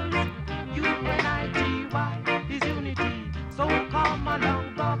 sisters. UNITY is unity. So come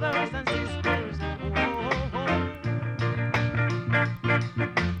along, brothers and sisters.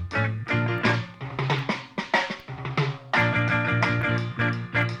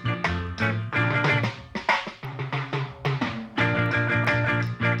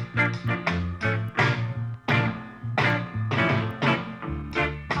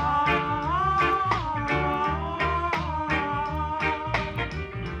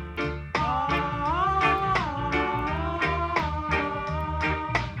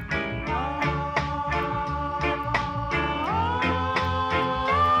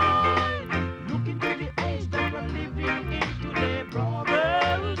 Look into the age that we're living in today,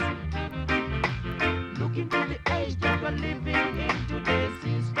 brothers. Look into the age that we're living in today,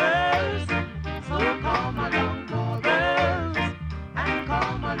 sisters. So come along, brothers, and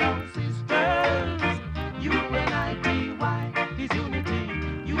come along, sisters. UNITY is unity.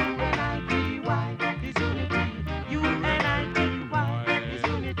 UNITY is unity. UNITY is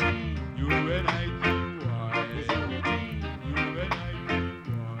unity.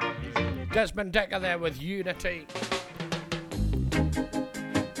 Desmond Decker there with Unity.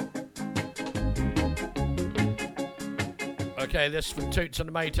 Okay, this from Toots and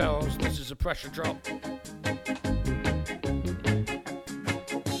the Maytals. This is a pressure drop.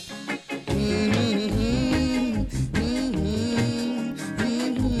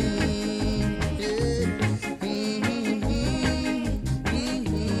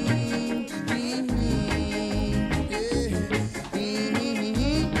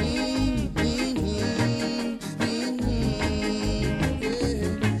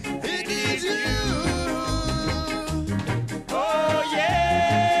 It is you. Oh yeah.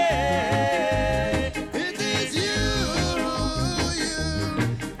 It is you.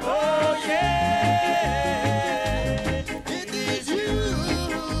 Oh yeah.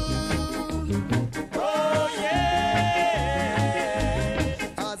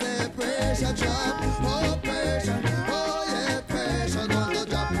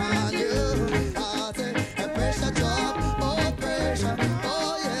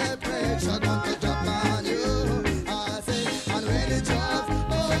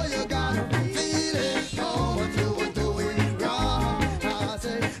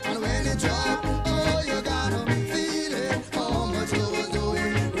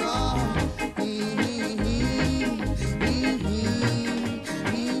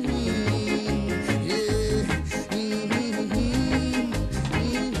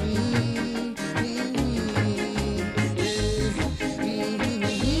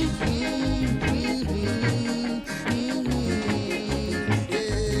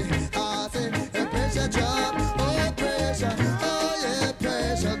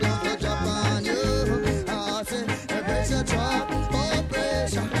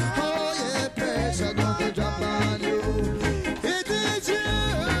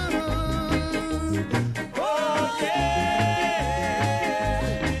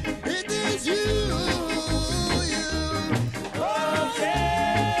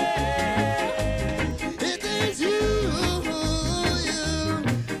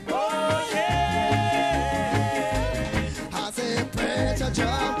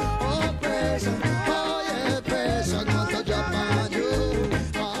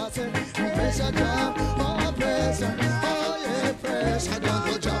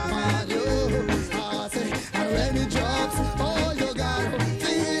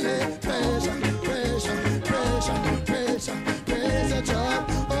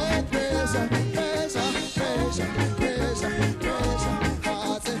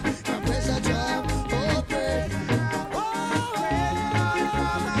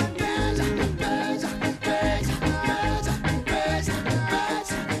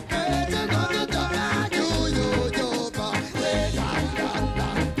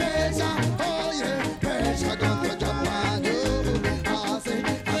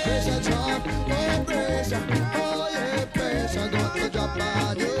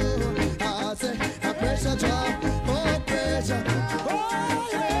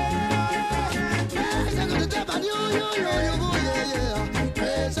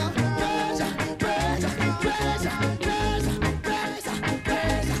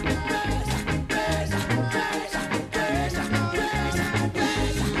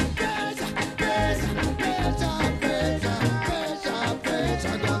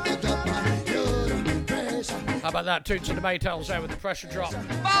 about that? Toots and the Maytals there with the pressure drop.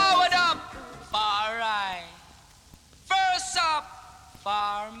 Forward up, far right. First up,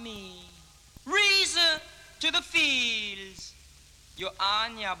 for me. Reason to the fields. You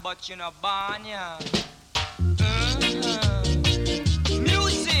Anya, but you no Banya.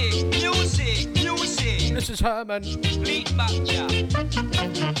 Music, music, music. This is Herman. Beat back, yeah.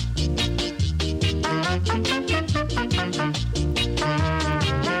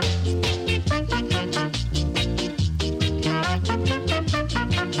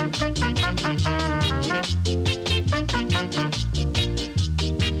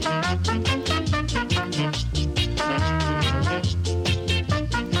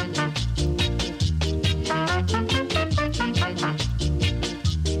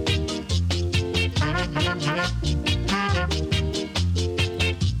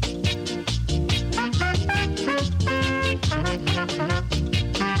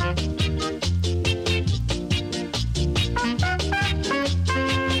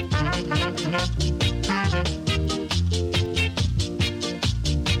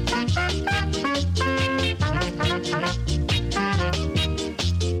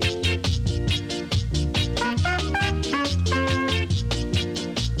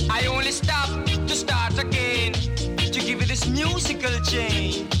 I only stop to start again, to give you this musical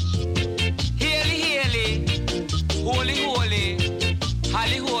change. Hearly, hearly, holy, holy,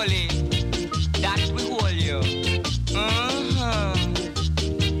 holly, holy, that we hold you.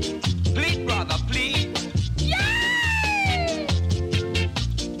 Please, brother, please. Yay!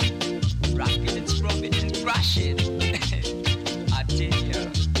 Rock it and scrub it and crush it. I tell you.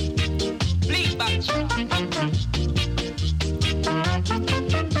 Please, back.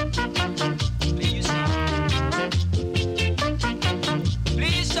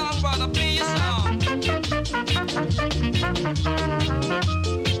 Please song, brother, please song.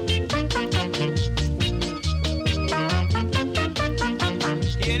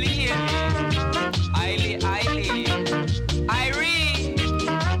 Hearly, hearly, Ailey, Ailey, Irene,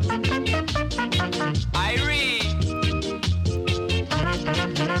 Irene,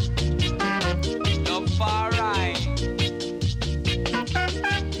 the far right.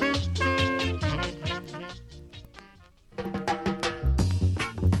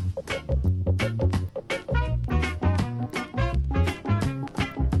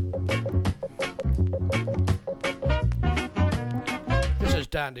 This is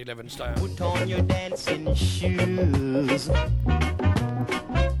Dandy Livingstone. Put on your dancing shoes.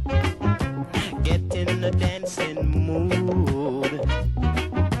 Get in the dancing mood.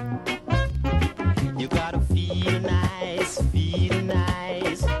 You gotta feel nice, feel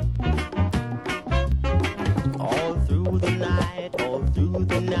nice. All through the night, all through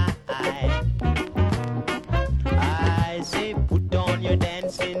the night. I say put on your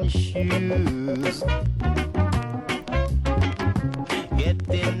dancing shoes. Get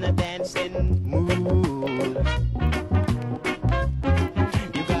in the dancing mood.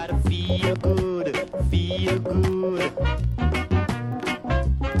 You gotta feel good, feel good.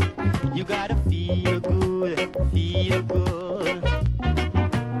 You gotta feel good, feel good.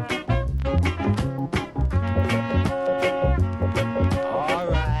 All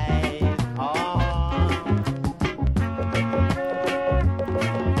right, all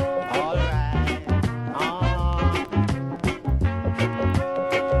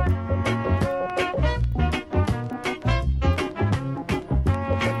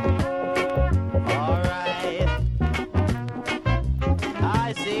right,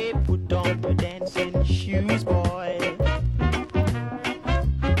 I say put on your dancing shoes, boy.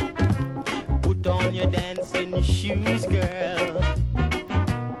 Put on your dancing shoes, girl.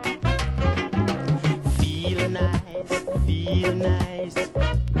 Feel nice, feel nice.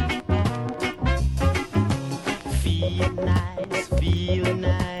 Feel nice, feel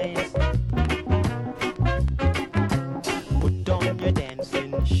nice. Put on your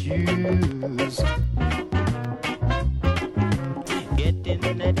dancing shoes. Get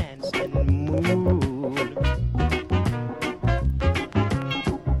in the dancing mood.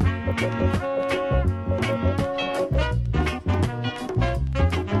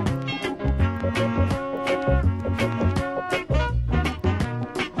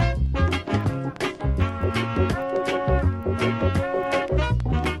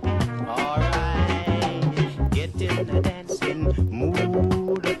 Alright, get in the dancing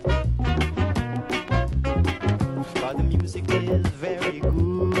mood. For the music is very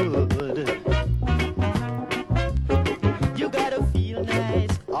good.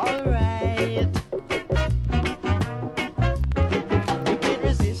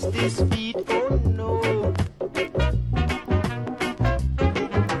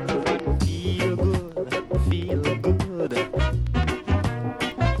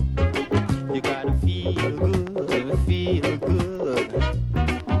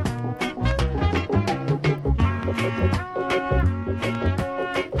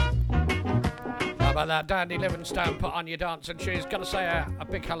 about that? Dandy Livingstone, put on your dancing shoes. Gotta say a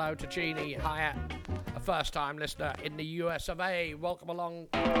big hello to Jeannie Hyatt, a first time listener in the US of A. Welcome along.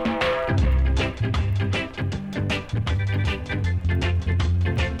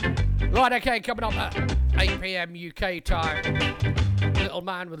 Right, okay, coming up at 8 PM UK time. Little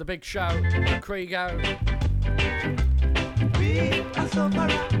man with a big show, Kriego. We are so far,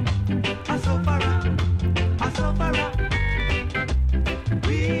 we are so far,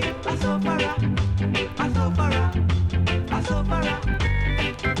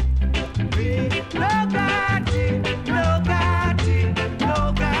 we no got it, no got it,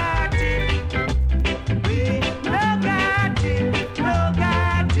 no got it. We no got it, no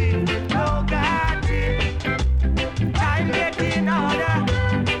got it, no got it. Time getting order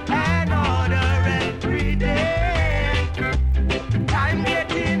and order every day. Time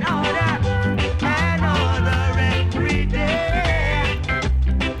getting order and order every day.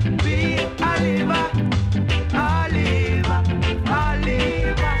 We are live, are live, are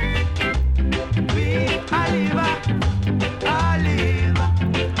live. We are live, are live,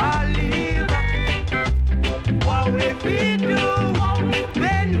 are live. What we do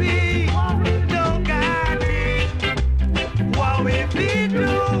when we don't got it? What we do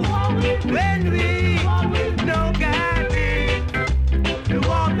when we don't got it? We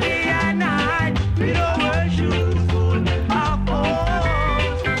walk day and night with our shoes full of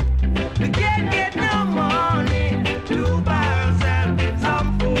holes. We can't get no money to buy ourselves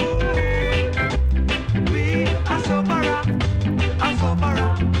some food. We are so far, are so far,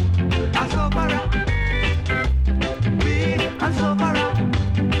 are so far. We are so far,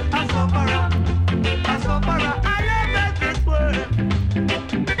 are so far, are so far. I love this world.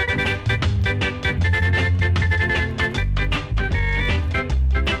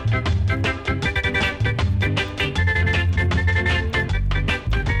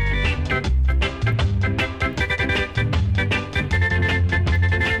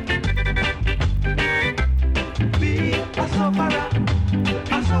 We are so far,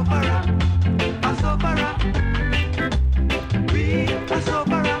 are so far, are so far. We are so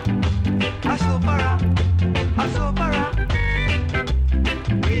far, are so far, are so far.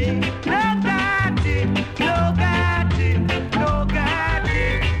 We no got it, no got it, no got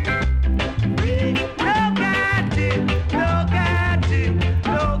it. We no got it, no got it,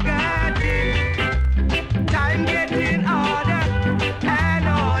 no got it. Time getting order and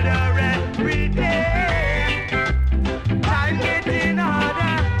order every day. Time getting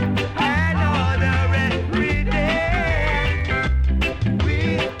order and order every day. We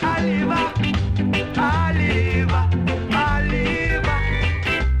are live, are live, are live.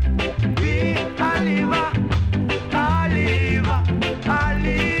 We are live, are live, are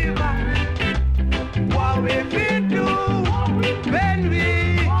live. What we do when we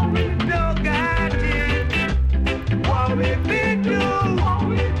don't got it? What we do when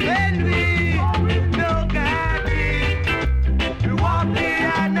we don't got it? We walk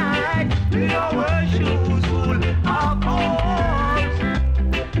day and night with our shoes full of holes.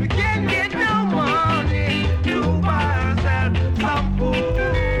 We can't get no money to buy ourselves some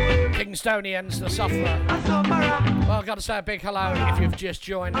food. Kingstonians, the Sufferer. Well, I've got to say a big hello if you've just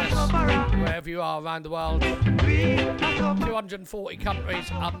joined us, wherever you are around the world. 240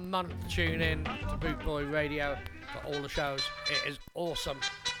 countries a month tune in to Boot Boy Radio for all the shows. It is awesome.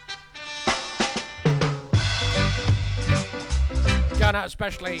 Going out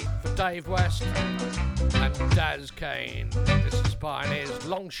especially for Dave West and Daz Kane. This is Pioneers,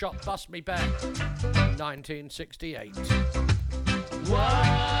 Long Shot Bust Me Back, 1968.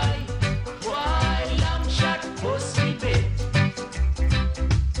 Why long shot bust me back?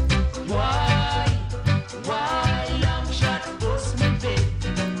 Why long shot bust me back?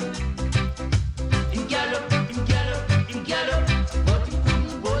 Him gallop, but he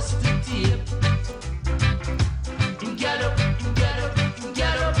couldn't bust the tape. Him gallop,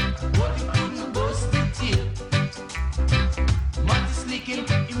 but he couldn't bust the tape. Matty slicking,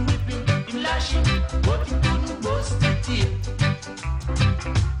 him whipping, him lashing, but he couldn't bust the tape.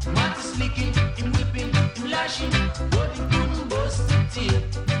 Matty slicking, him whipping, him lashing, but he couldn't bust the tape.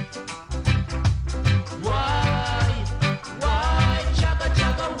 Why, chugga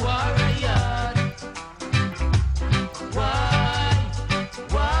chugga warrior? Why,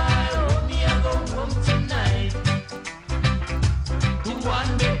 oh me I go home tonight? The one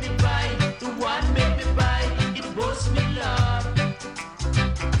made me buy, it was me love.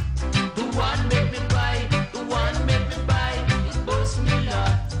 The one made me buy,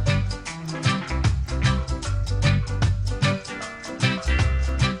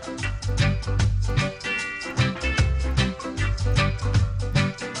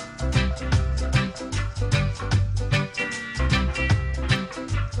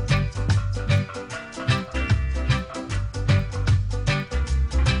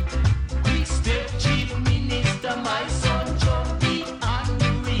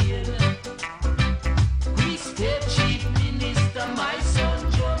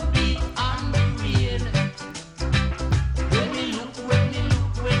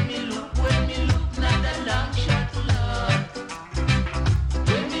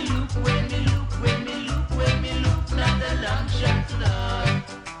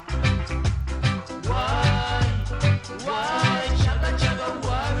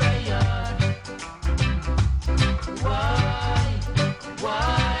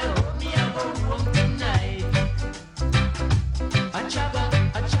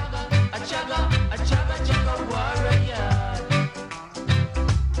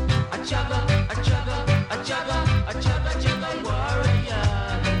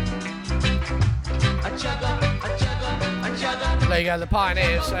 you go, the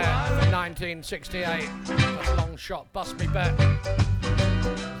Pioneers from 1968. That's a long shot, bust me bet.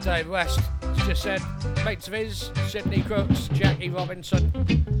 Dave West has just said, mates of his, Sidney Crooks, Jackie Robinson,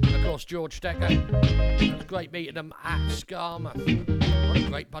 and of course George Decker. It was great meeting them at Skarma. What a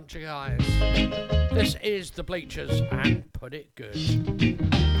great bunch of guys. This is The Bleachers and Put It Good.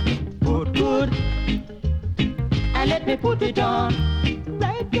 Put good, and let me put it on.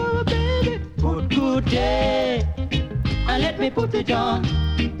 Right go, baby. Put good, yeah, and let me put it on.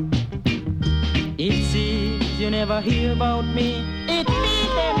 It seems you never hear about me. It me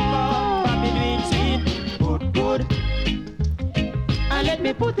them from Bobby Sweet. Put good, and let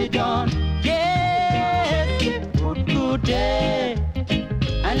me put it on. Yes, put good, yeah,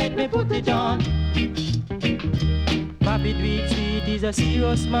 and let me put it on. Bobby Sweet is a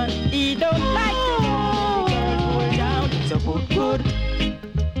serious man. He don't like to know the girl hold down. So put good,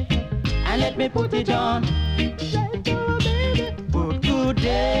 and let me put it on. Put good,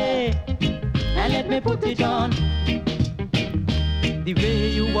 yeah, and let me put it on. The way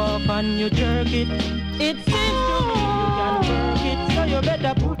you walk and you jerk it, it seems to me you can work it. So you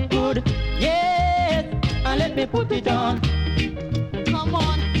better put good, yes, and let me put it on. Come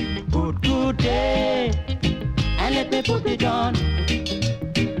on. Put good, yeah, and let me put it on.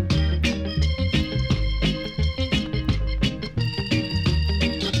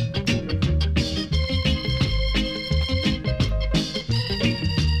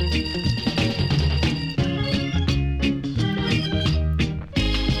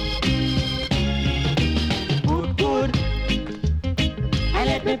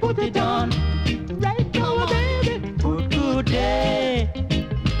 Put it on, right now, baby. Put good, yeah,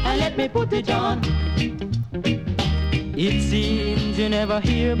 and let me put it on. It seems you never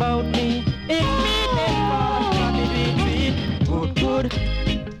hear about me. It's me, them put good,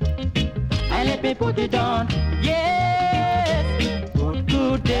 and let me put it on. Yes, put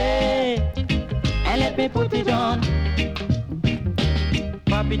good, yeah, and let me put it on.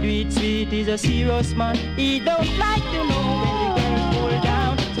 Papi do it sweet, he's a serious man. He don't like to know when the girls pull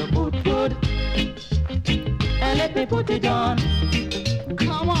down. So put good, and let me put it on.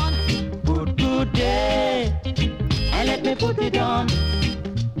 Come on. Put good, yeah, and let me put it on.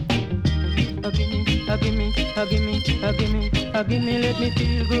 Hug me, hug me, hug me, hug me, hug me, let me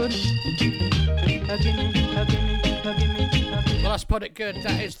feel good. Hug me, hug me, hug me, hug me. Well, let's put it good.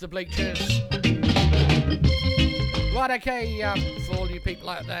 That is The Bleachers. Right, okay, for all you people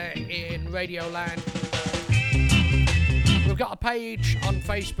out there in Radio Land, we've got a page on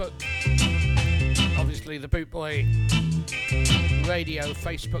Facebook, obviously the Boot Boy Radio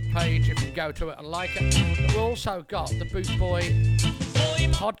Facebook page, if you go to it and like it. But we've also got the Boot Boy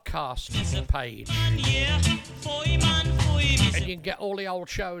podcast page, and you can get all the old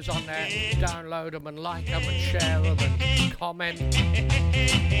shows on there, download them and like them and share them and comment.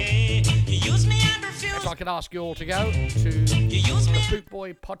 If I could ask you all to go to the Boot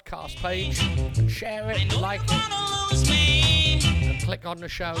Boy podcast page and share it and like it and click on the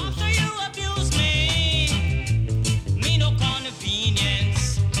shows. Me no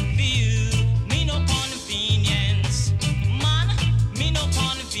convenience for you. Me no convenience, man. Me no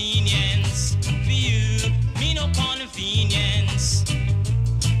convenience for you. Me no convenience.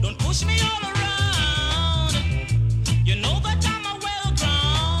 Don't push me all around. You know that I'm a well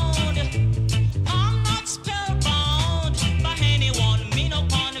ground. I'm not spellbound by anyone. Me no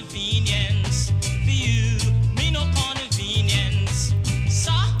convenience for you. Me no convenience,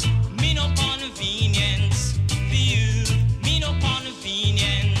 sir. Me no convenience. Me no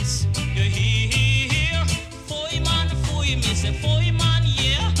convenience. You hear? Foy man, foy me say foy man,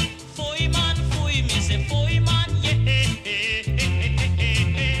 yeah. Foy man, foy me say foy man, yeah.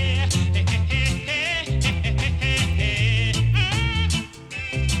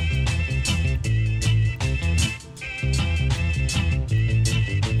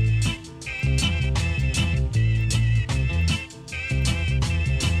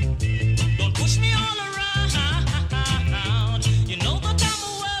 Don't push me all around. You know that I'm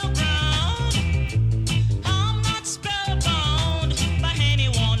a well ground. I'm not spellbound by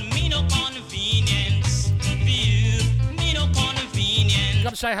anyone. Me no convenience for you. Me no convenience. Got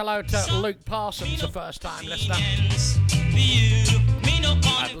to say hello to Luke Parsons, the first time listener.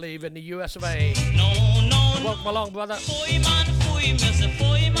 I believe in the US of A. Welcome along, brother. Foy man, foy me say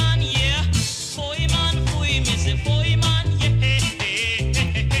foy man, yeah. Foy man, foy me say foy man, yeah.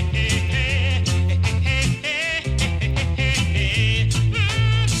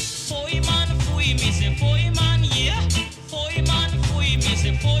 Foy man, foy me say foy man, yeah. Foy man, foy me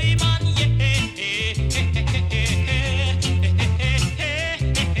say foy man, yeah.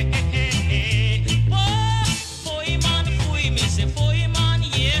 Foy man, foy me say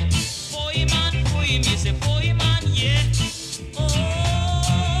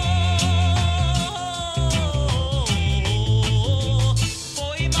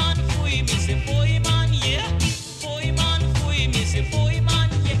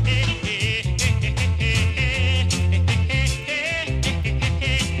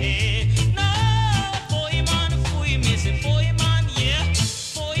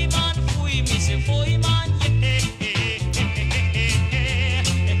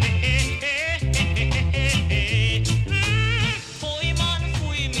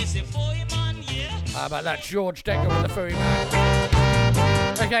about that? George Decker with the Furry Man.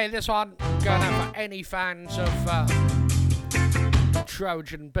 Okay, this one going out for any fans of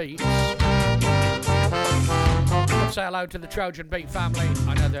Trojan Beats. Let's say hello to the Trojan Beat family.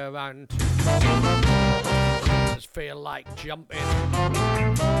 I know they're around. Just feel like jumping.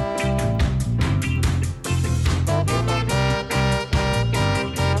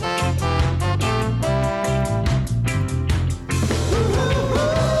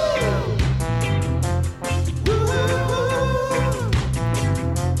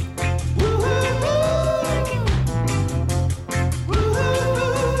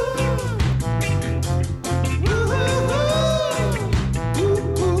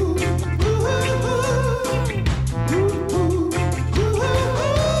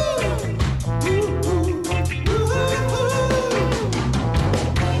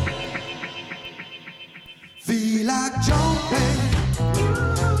 Feel like jumping,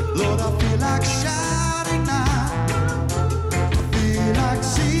 Lord, I feel like shouting now. I feel like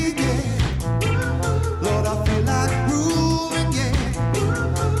singing, Lord, I feel like grooving, yeah.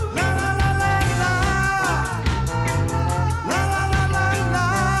 La la la la la, la la la la la,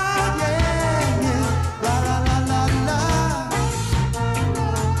 yeah, yeah. La la la la la,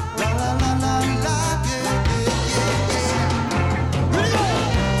 la la la la la, yeah, yeah, yeah, yeah. Ready, go!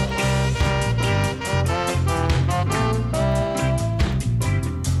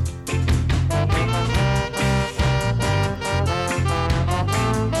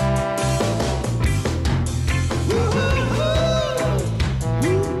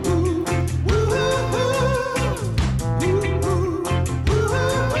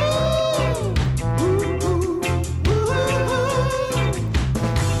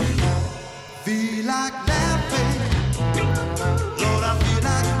 Feel like laughing, Lord, I feel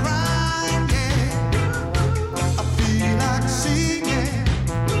like crying, yeah. I feel like singing,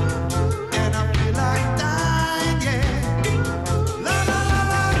 and I feel like dying, yeah. La la la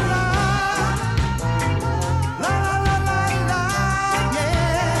la la, la la la la la, yeah,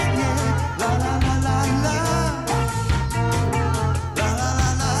 yeah. La la la la la, la la la la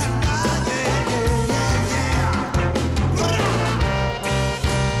la, yeah, yeah, yeah, yeah.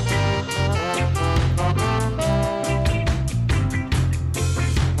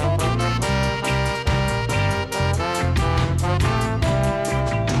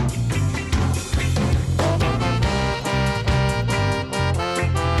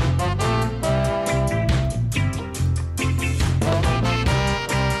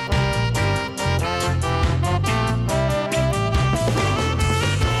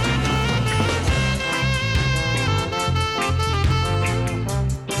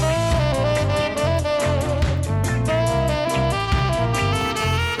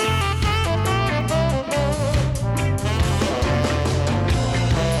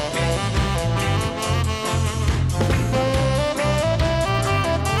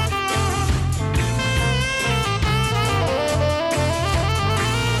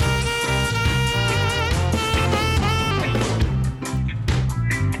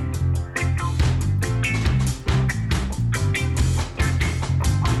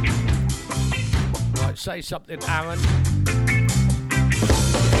 Right, say something, Aaron.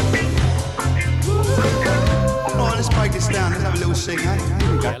 Alright, let's break this down. Let's have a little sing, eh?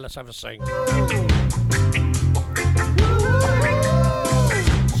 Here we go. Yeah, let's have a sing.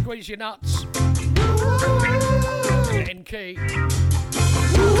 Squeeze your nuts. Get in key.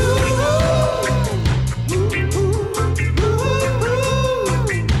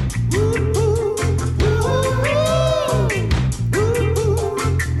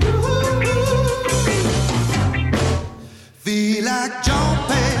 Feel like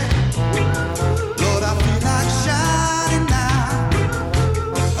jumping, Lord, I feel like shouting now.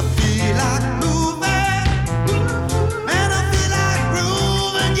 I feel like moving, and I feel like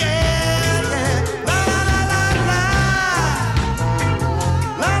grooving, yeah, yeah. La la la la la,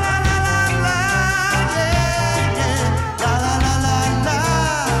 la la la la la, yeah, yeah. La la la la la,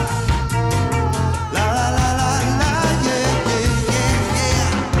 la la la la la, yeah, yeah, yeah, yeah.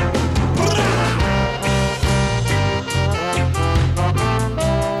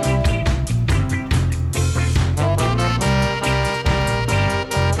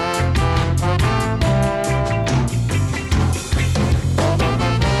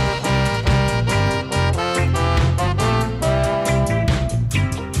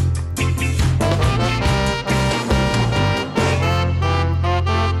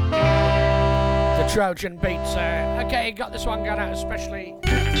 The Trojan Beats. Okay, got this one going out especially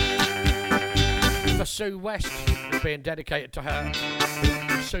for for Sue West. It's being dedicated to her.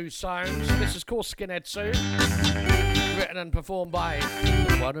 Sue Sounds. This is called Skinhead Sue. Written and performed by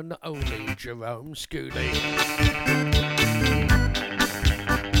the one and only Jerome Schooley.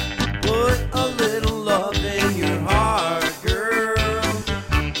 Put a little love in your heart, girl.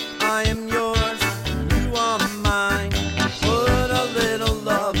 I am yours, you are mine. Put a little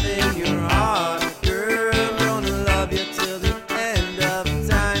love in your heart, girl. I'm gonna love you till the end of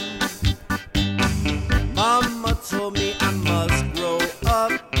time. Mama told me I must grow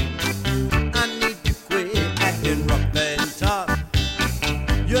up. I need to quit acting rough and tough.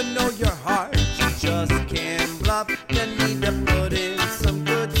 You know your heart, you just can't bluff. You need to put in some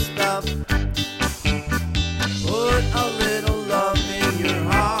good stuff. Put a little love in your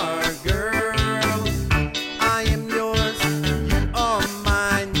heart, girl. I am yours, you are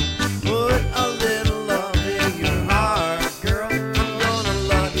mine. Put a little love in your heart, girl. I'm gonna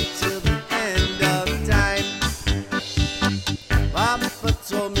love you till the end of time. Papa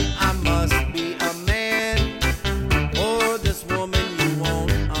told me I must be a man. For this woman you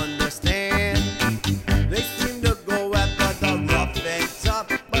won't understand. They seem to go after the rough and tough,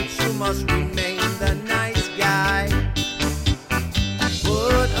 but you must remain the nice guy.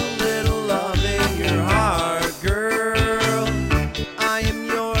 Put a little love in your heart, girl. I am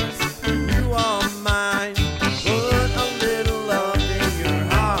yours, you are mine. Put a little love in your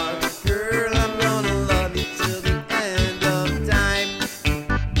heart, girl. I'm gonna love you till the end of time.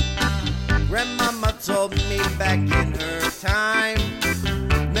 Grandmama told me back in her time,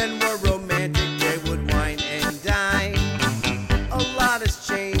 men were romantic, they would wine and dine. A lot has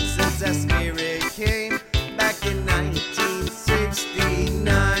changed since that spirit came back in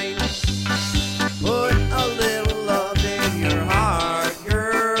 1969. Put a little love in your heart,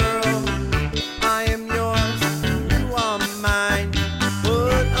 girl. I am yours, you are mine.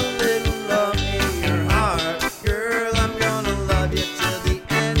 Put a little love in your heart, girl. I'm gonna love you till the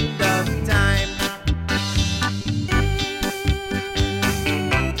end of time.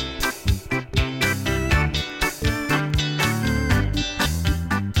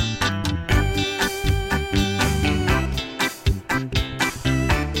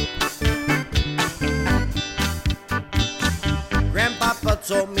 Grandpapa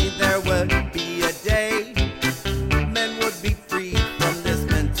told me there would be a day men would be free from this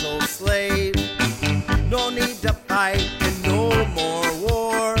mental slave. No need to fight and no more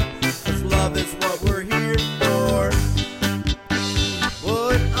war, 'cause love is what we're here for.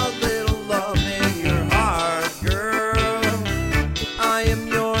 Put a little love in your heart, girl. I am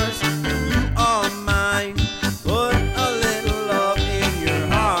yours, you are mine. Put a little love in your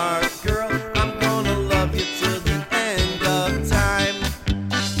heart, girl. I'm gonna love you till the end of time.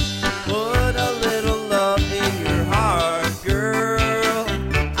 Put a little love in your heart, girl.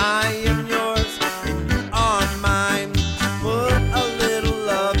 I am yours and you are mine. Put a little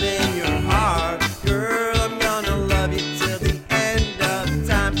love in your heart, girl. I'm gonna love you till the end of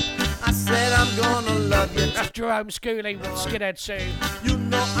time. I said I'm gonna love you. That's Jerome Schooley with Skinhead Sue. You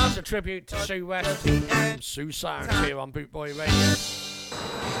know It's a tribute to Sue West and Sue Sounds here on Bootboy Radio.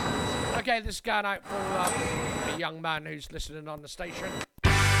 Okay, this is going out for a young man who's listening on the station.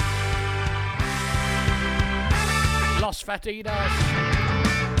 Los Fatidas.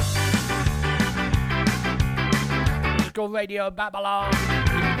 It's called Radio Babylon.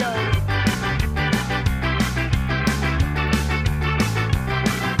 Here we go.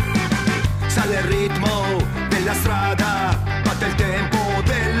 Sale il ritmo della strada, batte il tempo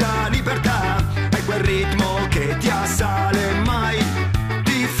della libertà. È quel ritmo che ti assale, mai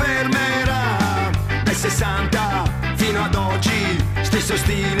ti fermerà. Dai 60 fino ad oggi, stesso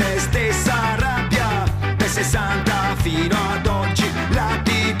stile, stessa rabbia. Dai 60 fino ad oggi,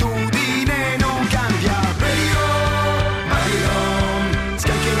 l'attitudine non cambia. Radio Babylon,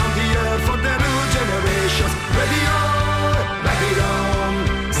 skanking on the earth for the new generations. Radio Babylon,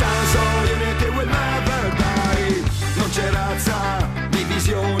 sounds of unity will never die. Non c'è razza,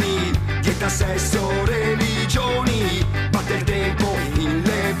 divisioni, dieta, sesso, religioni. Batte il tempo in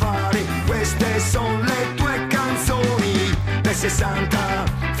levare, queste sono le tue canzoni. Dai 60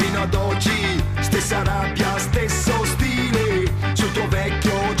 fino ad oggi, stessa rabbia, stesso stile. Sul tuo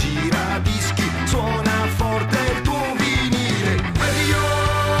vecchio giradischi suona forte il tuo vinile. Radio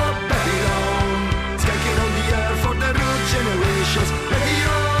Babylon, skanking on the air for the root generations.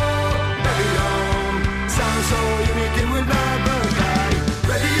 Radio Babylon, sounds of unity will never die.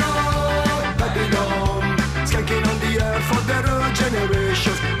 Radio Babylon, skanking on the air for the root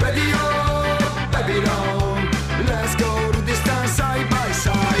generations. Radio Babylon, let's go to this dance side by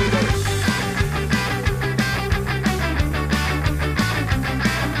side.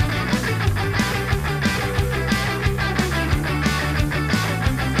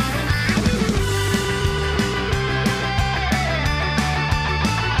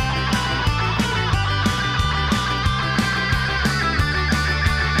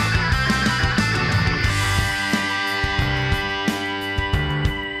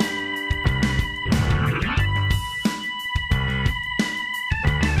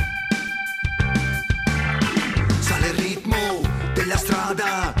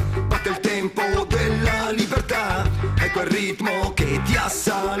 strada, batte il tempo della libertà, è quel ritmo che ti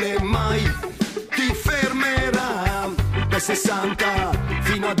assale, mai ti fermerà. Dai 60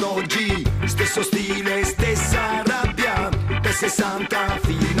 fino ad oggi, stesso stile, stessa rabbia. Dai 60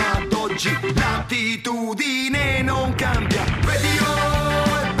 fino ad oggi, l'attitudine non cambia. Radio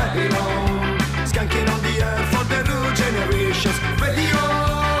e Babylon, skanking on the air for the new generations. Radio,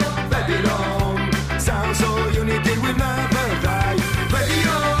 Babylon, sound so unity will never die.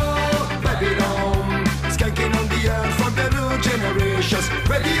 Radio, Babylon, skanking on the air for the new generations.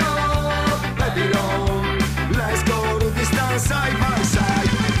 Radio, Babylon, let's go to this dance side by side.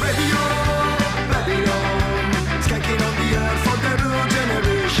 Radio, Babylon, skanking on the air for the new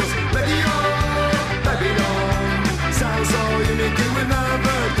generations. Radio, Babylon, sound so unity will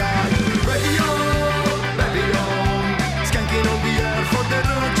never die. Radio, Babylon, skanking on the air for the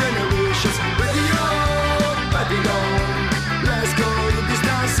new generations. Radio, Babylon, let's go to this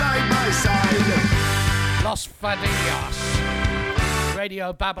dance side by side. Los Fadillas,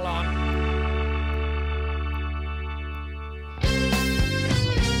 Radio Babylon.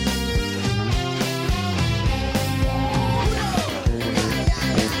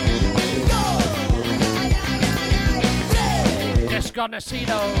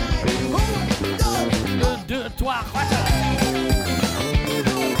 Desconocido. 1, 2, 3, 4.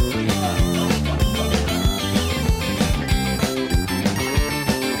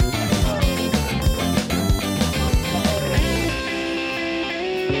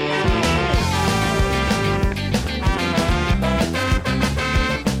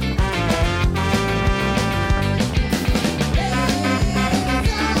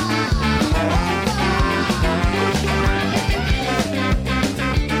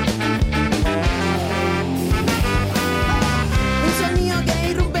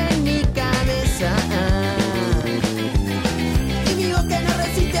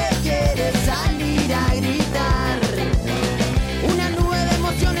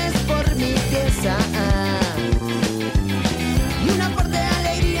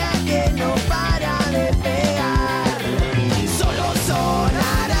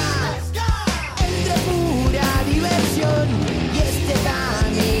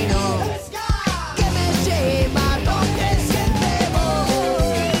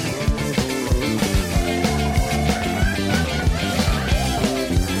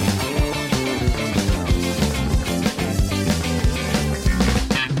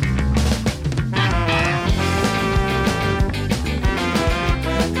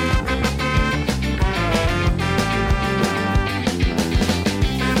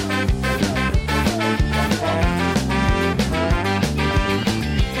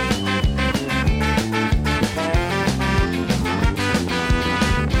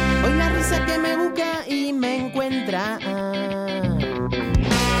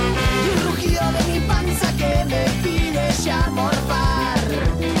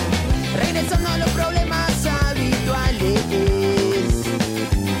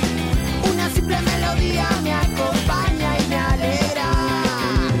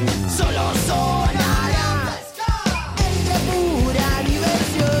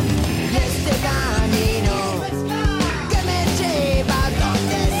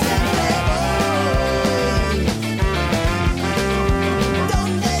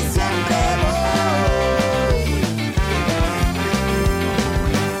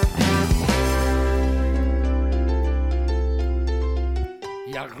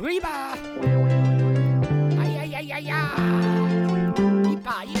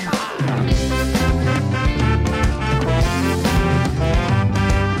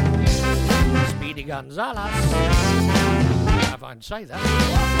 Gonzalez. If I can say that.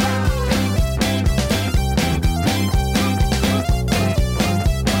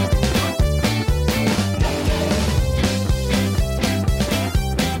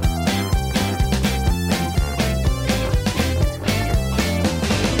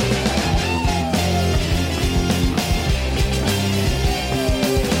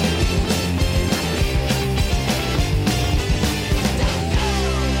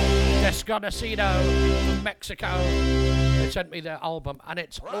 Desconocido from Mexico. They sent me their album and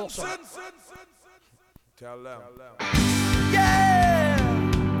it's awesome. Tell them. Yeah!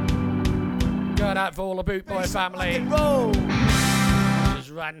 Going out for all the Boot Boy family. This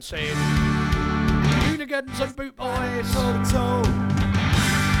is Rancid. Hooligans and Boot Boys.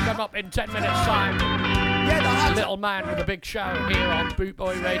 Come up in 10 minutes time. Yeah, Little Man with a big show here on Boot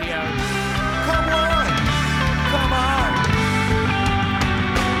Boy Radio. Come on. Come on.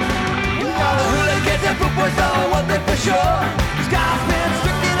 Hooligans and Boot Boys know one thing for sure. Sky's been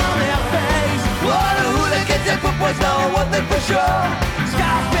stricken on their face. All the hooligans and footboys know one thing for sure.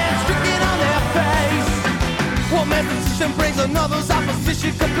 Scarfman stricken on their face. One man's position brings another's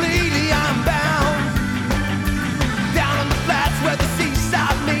opposition completely unbound. Down on the flats where the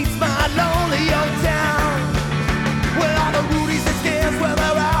seaside meets my lonely old town. Where all the rudies and scams, where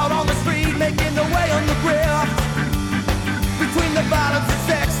they're out on the street making their way on the grill. Between the violence and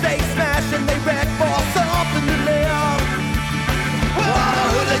sex, they smash and they wreck for something to live. Well, all the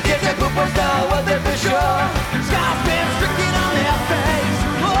hooligans and footboys know one thing for sure. Scarfman stricken on their face.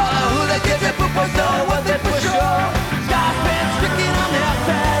 All the hooligans and footboys know one thing for sure. Scarfman stricken on their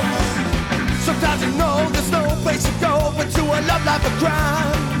face. Sometimes you know there's no place to go but to a love life of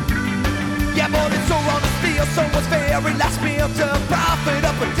crime. Yeah, but it's so wrong to steal someone's very last meal to profit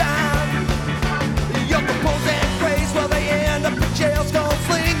up a dime. Young propose and praise while they end up in jail, skull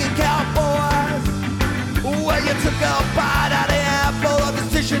slinging cowboys. Well, you took a bite out of the apple, a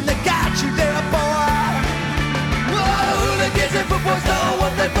decision that got you there, boy. Oh, the hooligans and footboys know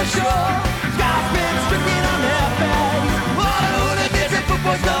one thing for sure. Scarfman stricken on their face. Oh, the hooligans and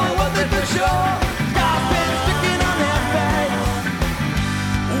footboys know one thing for sure. Scarfman stricken on their face.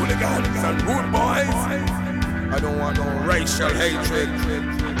 Hooligans and rude boys. I don't want no racial hatred.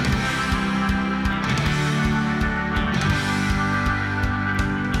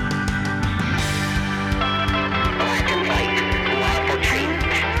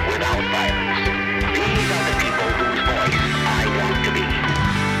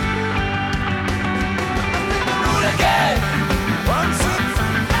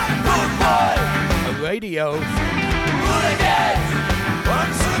 Radio. Hooligans!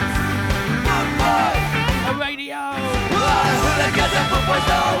 A radio. Hooligans and footboys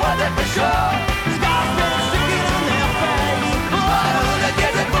know one thing for sure. Scarfman sticking on their face.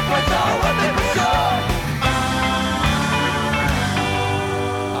 Hooligans and footboys know one thing for sure.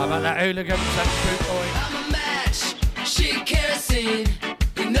 How about that hooligans and boot boy? I'm a match, she kerosene.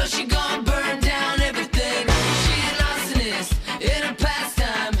 You know she gon' burn down everything. She an arsonist in her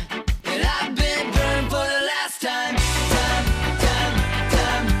pastime. And I've been burned for the last time.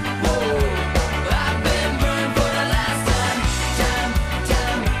 Time, whoa. I've been burned for the last time.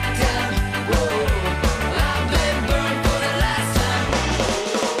 Time, whoa. I've been burned for the last time.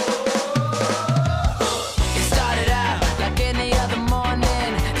 It started out like any other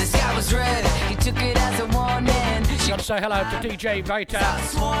morning. The sky was red, he took it as a warning. Gotta say hello to DJ Vita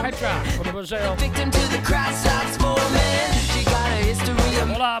Petra from Brazil. Victim to the crowd starts forming. She got a history of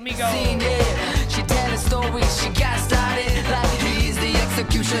Hola, amigo. seen it. She tell a story, she got started like he's the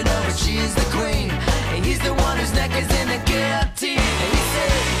executioner and she's the queen. And he's the one whose neck is in the guillotine. And he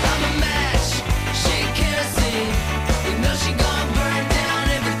said, I'm a match, she kerosene. You know she gon' burn down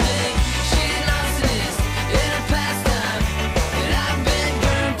everything. She an arsonist in her pastime. And I've been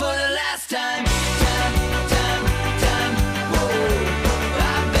burned for the last time. Time, whoa.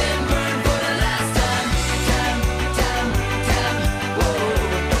 I've been burned for the last time. Time, whoa.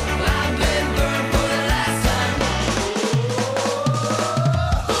 I've been burned for the last time.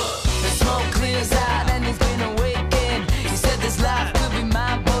 The smoke clears out and he's been awakened. He said this life could be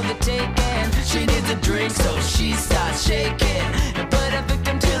mine for the taking. She needs a drink so she starts shaking. And put a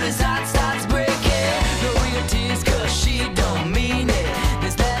victim till his heart starts breaking. No real tears cause she don't mean it.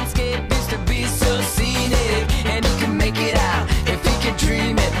 This landscape used to be so scenic. And he can make it out if he can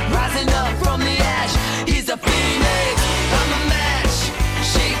dream it. Rising up from the ash, he's a phoenix. I'm a match,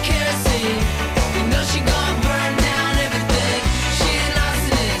 she kerosene. You know she gon' burn down everything. She an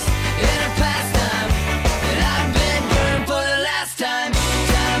arsonist in her pastime. And I've been burned for the last time.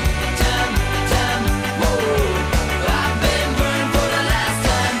 Time, whoa. I've been burned for the last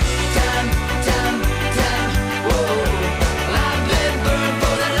time. Time, whoa. I've been burned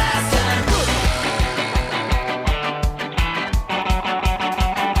for the last time.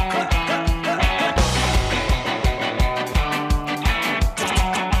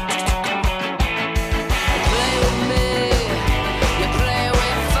 Play with me, you play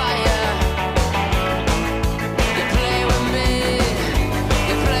with fire. You play with me,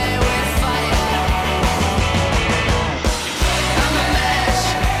 you play with fire. I'm a match,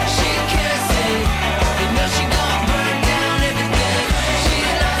 she kerosene. You know she gon' burn down everything. She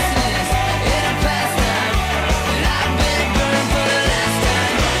an arsonist in her pastime. And I've been burned for the last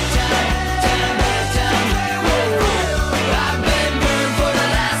time. Time, whoa. I've been burned for the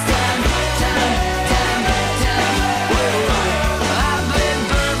last time. Time, whoa. I've been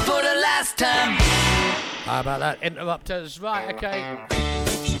burned for the last time. How about that? Interrupters. Right, okay.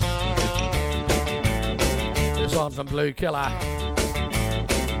 This one from Blue Killer.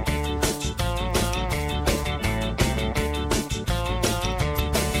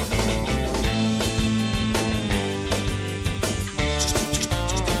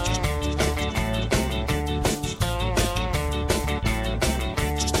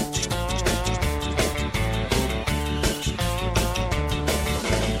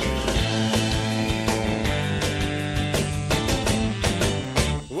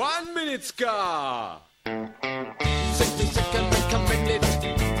 Chitzka. 60 seconds make a minute.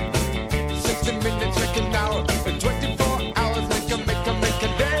 60 minutes make an hour. 25